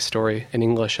read my story in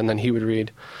English and then he would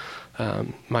read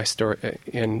my story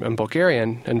in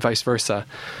Bulgarian and vice versa.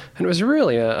 And it was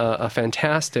really a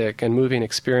fantastic and moving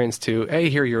experience to,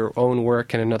 hear your own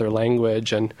work in another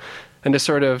language and to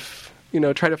sort of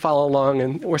try to follow along,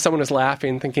 and where someone was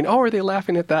laughing, thinking, "Oh, are they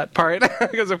laughing at that part?"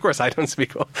 Because of course I don't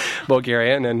speak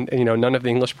Bulgarian, and none of the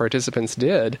English participants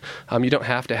did. You don't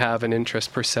have to have an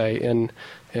interest per se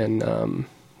in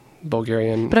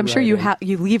Bulgarian. But I'm sure you writing.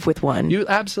 you leave with one. You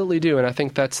absolutely do, and I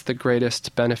think that's the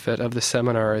greatest benefit of the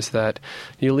seminar is that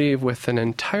you leave with an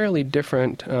entirely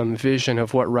different vision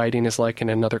of what writing is like in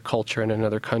another culture in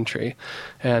another country.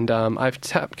 And I've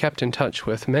kept in touch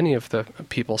with many of the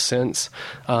people since.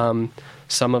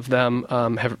 Some of them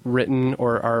have written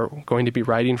or are going to be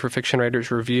writing for Fiction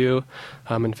Writers Review.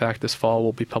 In fact, this fall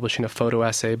we'll be publishing a photo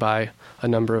essay by a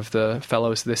number of the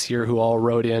fellows this year who all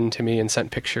wrote in to me and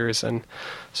sent pictures, and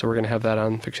so we're going to have that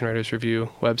on Fiction Writers Review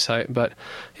website. But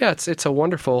yeah, it's a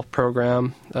wonderful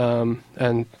program,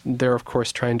 and they're of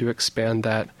course trying to expand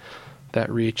that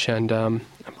reach. And I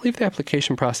believe the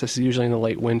application process is usually in the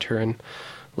late winter and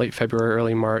late February,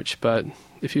 early March. But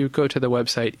if you go to the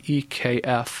website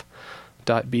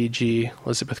ekf.bg,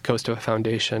 Elizabeth Kostova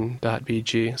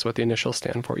Foundation.bg is what the initials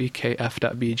stand for,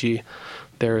 ekf.bg.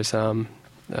 There's a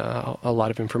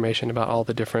lot of information about all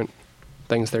the different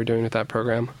things they're doing with that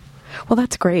program. Well,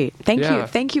 that's great. Thank Yeah. you.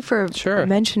 Thank you for Sure.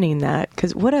 mentioning that,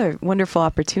 because what a wonderful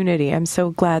opportunity. I'm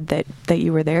so glad that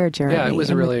you were there, Jeremy. Yeah, it was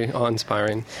And really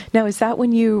awe-inspiring. Now, is that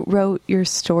when you wrote your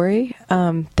story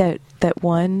that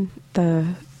won the...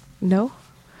 No?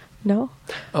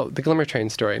 Oh, the Glimmer Train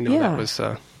story. No, Yeah. that was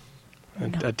a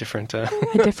different A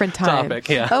different time. topic.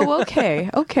 Yeah. Oh, okay.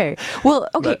 Well,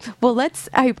 okay. But- Well,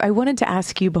 I wanted to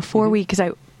ask you before because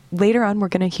later on we're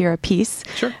going to hear a piece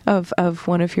Sure. of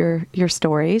one of your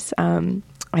stories.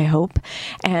 I hope.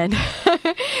 And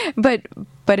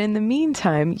but in the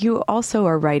meantime, you also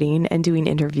are writing and doing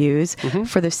interviews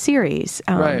for the series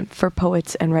Right. for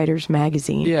Poets and Writers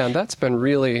magazine. Yeah, and that's been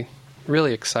really,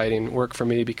 really exciting work for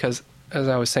me because, as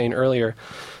I was saying earlier,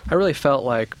 I really felt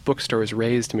like bookstores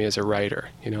raised me as a writer.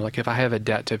 Like if I have a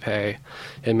debt to pay,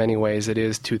 in many ways it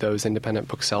is to those independent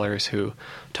booksellers who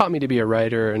taught me to be a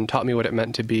writer and taught me what it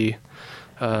meant to be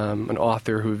an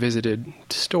author who visited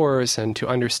stores and to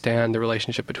understand the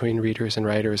relationship between readers and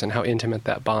writers and how intimate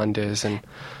that bond is and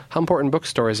how important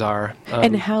bookstores are.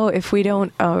 And how, if we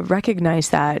don't recognize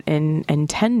that and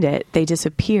tend it, they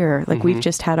disappear. Like we've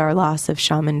just had our loss of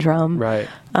Shaman Drum Right.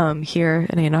 Here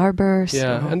in Ann Arbor.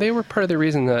 Yeah, so- and they were part of the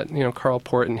reason that, Carl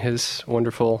Port and his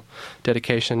wonderful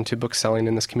dedication to book selling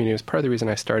in this community was part of the reason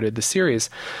I started the series.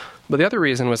 But the other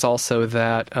reason was also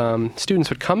that students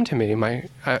would come to me.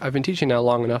 I've been teaching now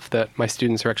long enough that my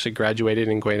students are actually graduated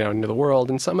and going out into the world,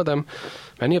 and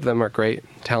many of them are great,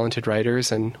 talented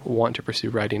writers and want to pursue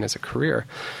writing as a career.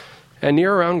 And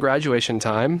near around graduation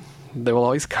time, they will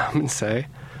always come and say,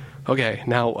 "Okay,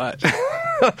 now what?"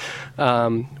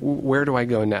 Where do I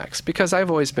go next? Because I've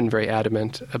always been very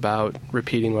adamant about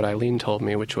repeating what Eileen told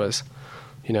me, which was,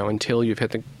 until you've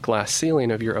hit the glass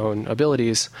ceiling of your own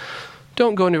abilities,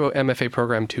 don't go into an MFA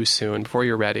program too soon before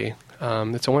you're ready.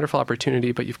 It's a wonderful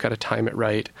opportunity, but you've got to time it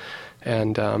right.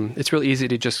 And it's really easy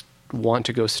to just want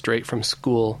to go straight from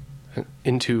school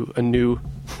into a new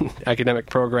academic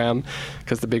program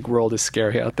because the big world is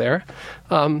scary out there.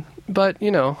 But,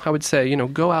 I would say,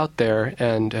 go out there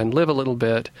and live a little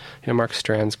bit. Mark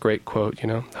Strand's great quote,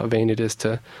 how vain it is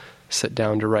to sit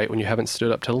down to write when you haven't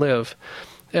stood up to live.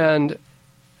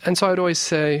 And so I would always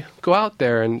say, go out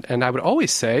there. And I would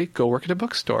always say, go work at a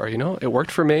bookstore. It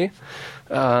worked for me.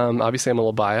 Obviously, I'm a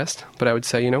little biased. But I would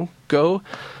say, go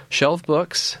shelve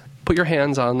books, put your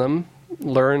hands on them,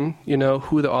 learn,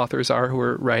 who the authors are who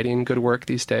are writing good work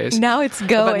these days. Now it's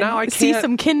go But and now I see can't-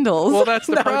 some Kindles. Well, that's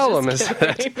the No, problem. just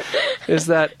kidding. Is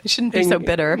that You shouldn't be so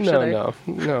bitter, should I?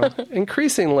 No.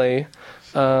 Increasingly,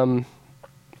 it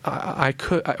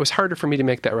was harder for me to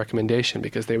make that recommendation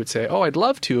because they would say, "Oh, I'd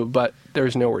love to, but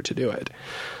there's nowhere to do it."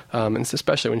 And it's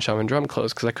especially when Shaman Drum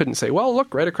closed, because I couldn't say, "Well,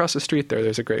 look, right across the street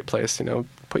there's a great place.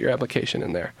 Put your application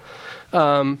in there."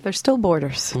 There's still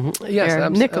Borders. Yes, There,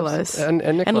 abs- Nicholas. and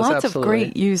Nicholas, and lots absolutely. of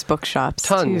great used bookshops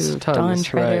Tons, too. Don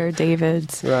Treader, right.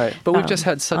 David's. Right, but we've just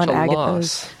had such on a Agatha's.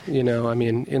 loss.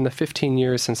 In the 15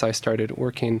 years since I started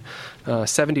working,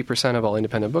 70% of all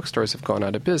independent bookstores have gone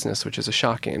out of business, which is a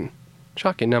shocking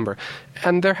number.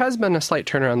 And there has been a slight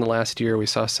turnaround the last year. We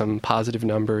saw some positive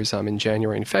numbers in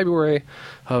January and February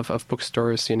of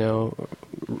bookstores,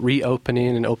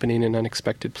 reopening and opening in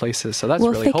unexpected places. So that's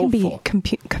really if they hopeful. can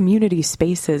be community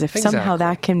spaces, if somehow Exactly.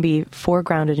 that can be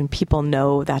foregrounded and people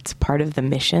know that's part of the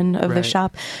mission of the Right.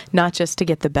 shop, not just to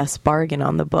get the best bargain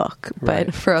on the book, but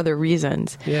Right. for other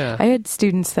reasons. Yeah. I had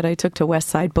students that I took to West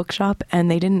Side Bookshop,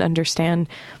 and they didn't understand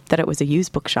that it was a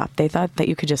used bookshop. They thought that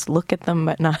you could just look at them,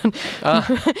 but not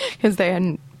because they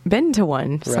hadn't been to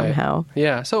one somehow.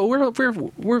 Yeah, so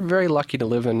we're very lucky to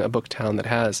live in a book town that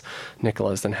has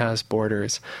Nicholas and has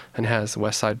Borders and has the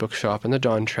West Side Bookshop and the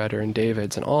Don Treader and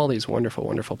David's and all these wonderful,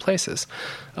 wonderful places.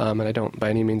 And I don't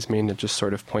by any means mean to just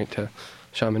sort of point to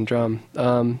Shaman Drum,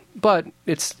 but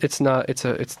it's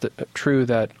true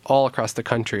that all across the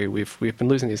country we've been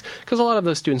losing these, because a lot of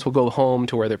those students will go home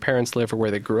to where their parents live or where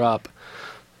they grew up,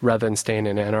 rather than staying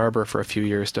in Ann Arbor for a few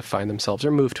years to find themselves, or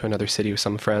move to another city with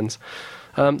some friends.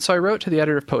 So I wrote to the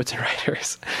editor of Poets and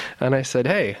Writers, and I said,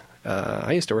 "Hey,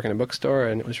 I used to work in a bookstore,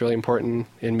 and it was really important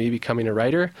in me becoming a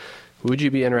writer. Would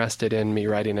you be interested in me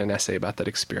writing an essay about that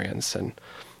experience and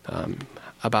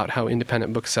about how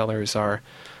independent booksellers are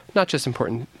not just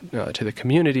important to the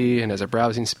community and as a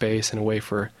browsing space and a way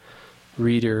for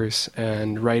readers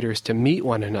and writers to meet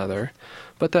one another,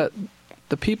 but that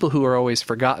the people who are always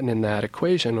forgotten in that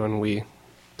equation when we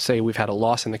say we've had a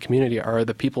loss in the community are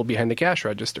the people behind the cash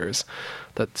registers,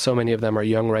 that so many of them are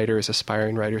young writers,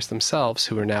 aspiring writers themselves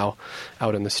who are now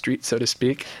out on the street, so to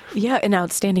speak. Yeah, and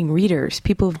outstanding readers,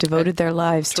 people who've devoted their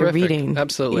lives Terrific. to reading.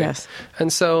 Absolutely. Yes.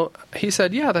 And so he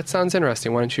said, "Yeah, that sounds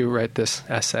interesting. Why don't you write this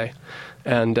essay?"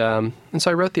 And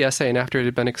so I wrote the essay, and after it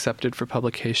had been accepted for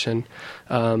publication,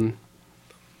 I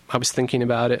was thinking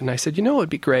about it, and I said, it would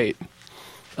be great.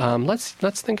 Let's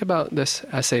think about this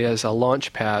essay as a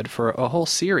launch pad for a whole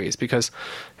series, because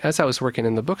as I was working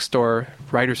in the bookstore,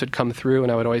 writers would come through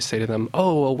and I would always say to them,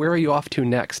 "Oh, well, where are you off to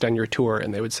next on your tour?"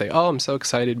 And they would say, "Oh, I'm so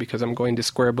excited because I'm going to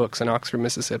Square Books in Oxford,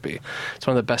 Mississippi. It's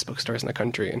one of the best bookstores in the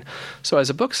country." And so as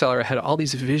a bookseller, I had all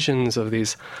these visions of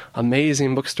these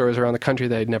amazing bookstores around the country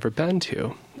that I'd never been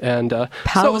to. And so it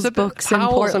Powell's was a bit, Books in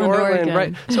Powell's Portland, Oregon.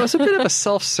 right? So it's a bit of a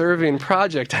self-serving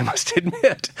project, I must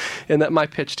admit, in that my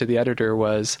pitch to the editor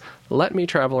was, let me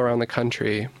travel around the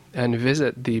country and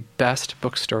visit the best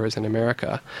bookstores in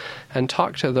America and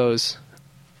talk to those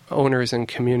owners and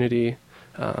community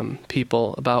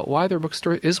people about why their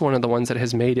bookstore is one of the ones that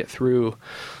has made it through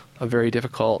a very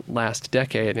difficult last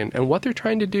decade, and what they're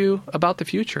trying to do about the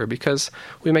future, because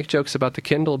we make jokes about the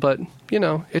Kindle, but,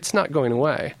 it's not going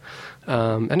away.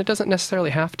 And it doesn't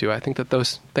necessarily have to. I think that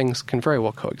those things can very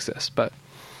well coexist, but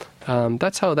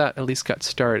that's how that at least got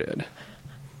started.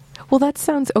 Well, that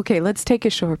sounds okay. Let's take a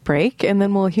short break, and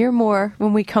then we'll hear more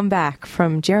when we come back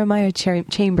from Jeremiah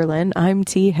Chamberlain. I'm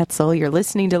T. Hetzel. You're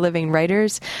listening to Living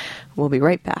Writers. We'll be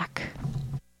right back.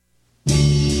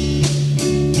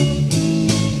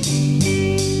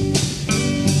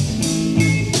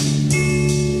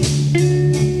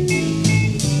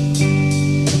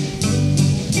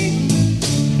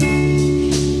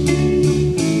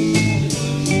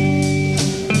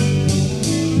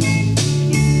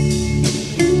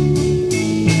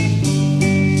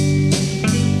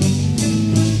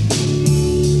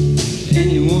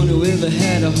 Anyone who ever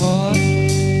had a heart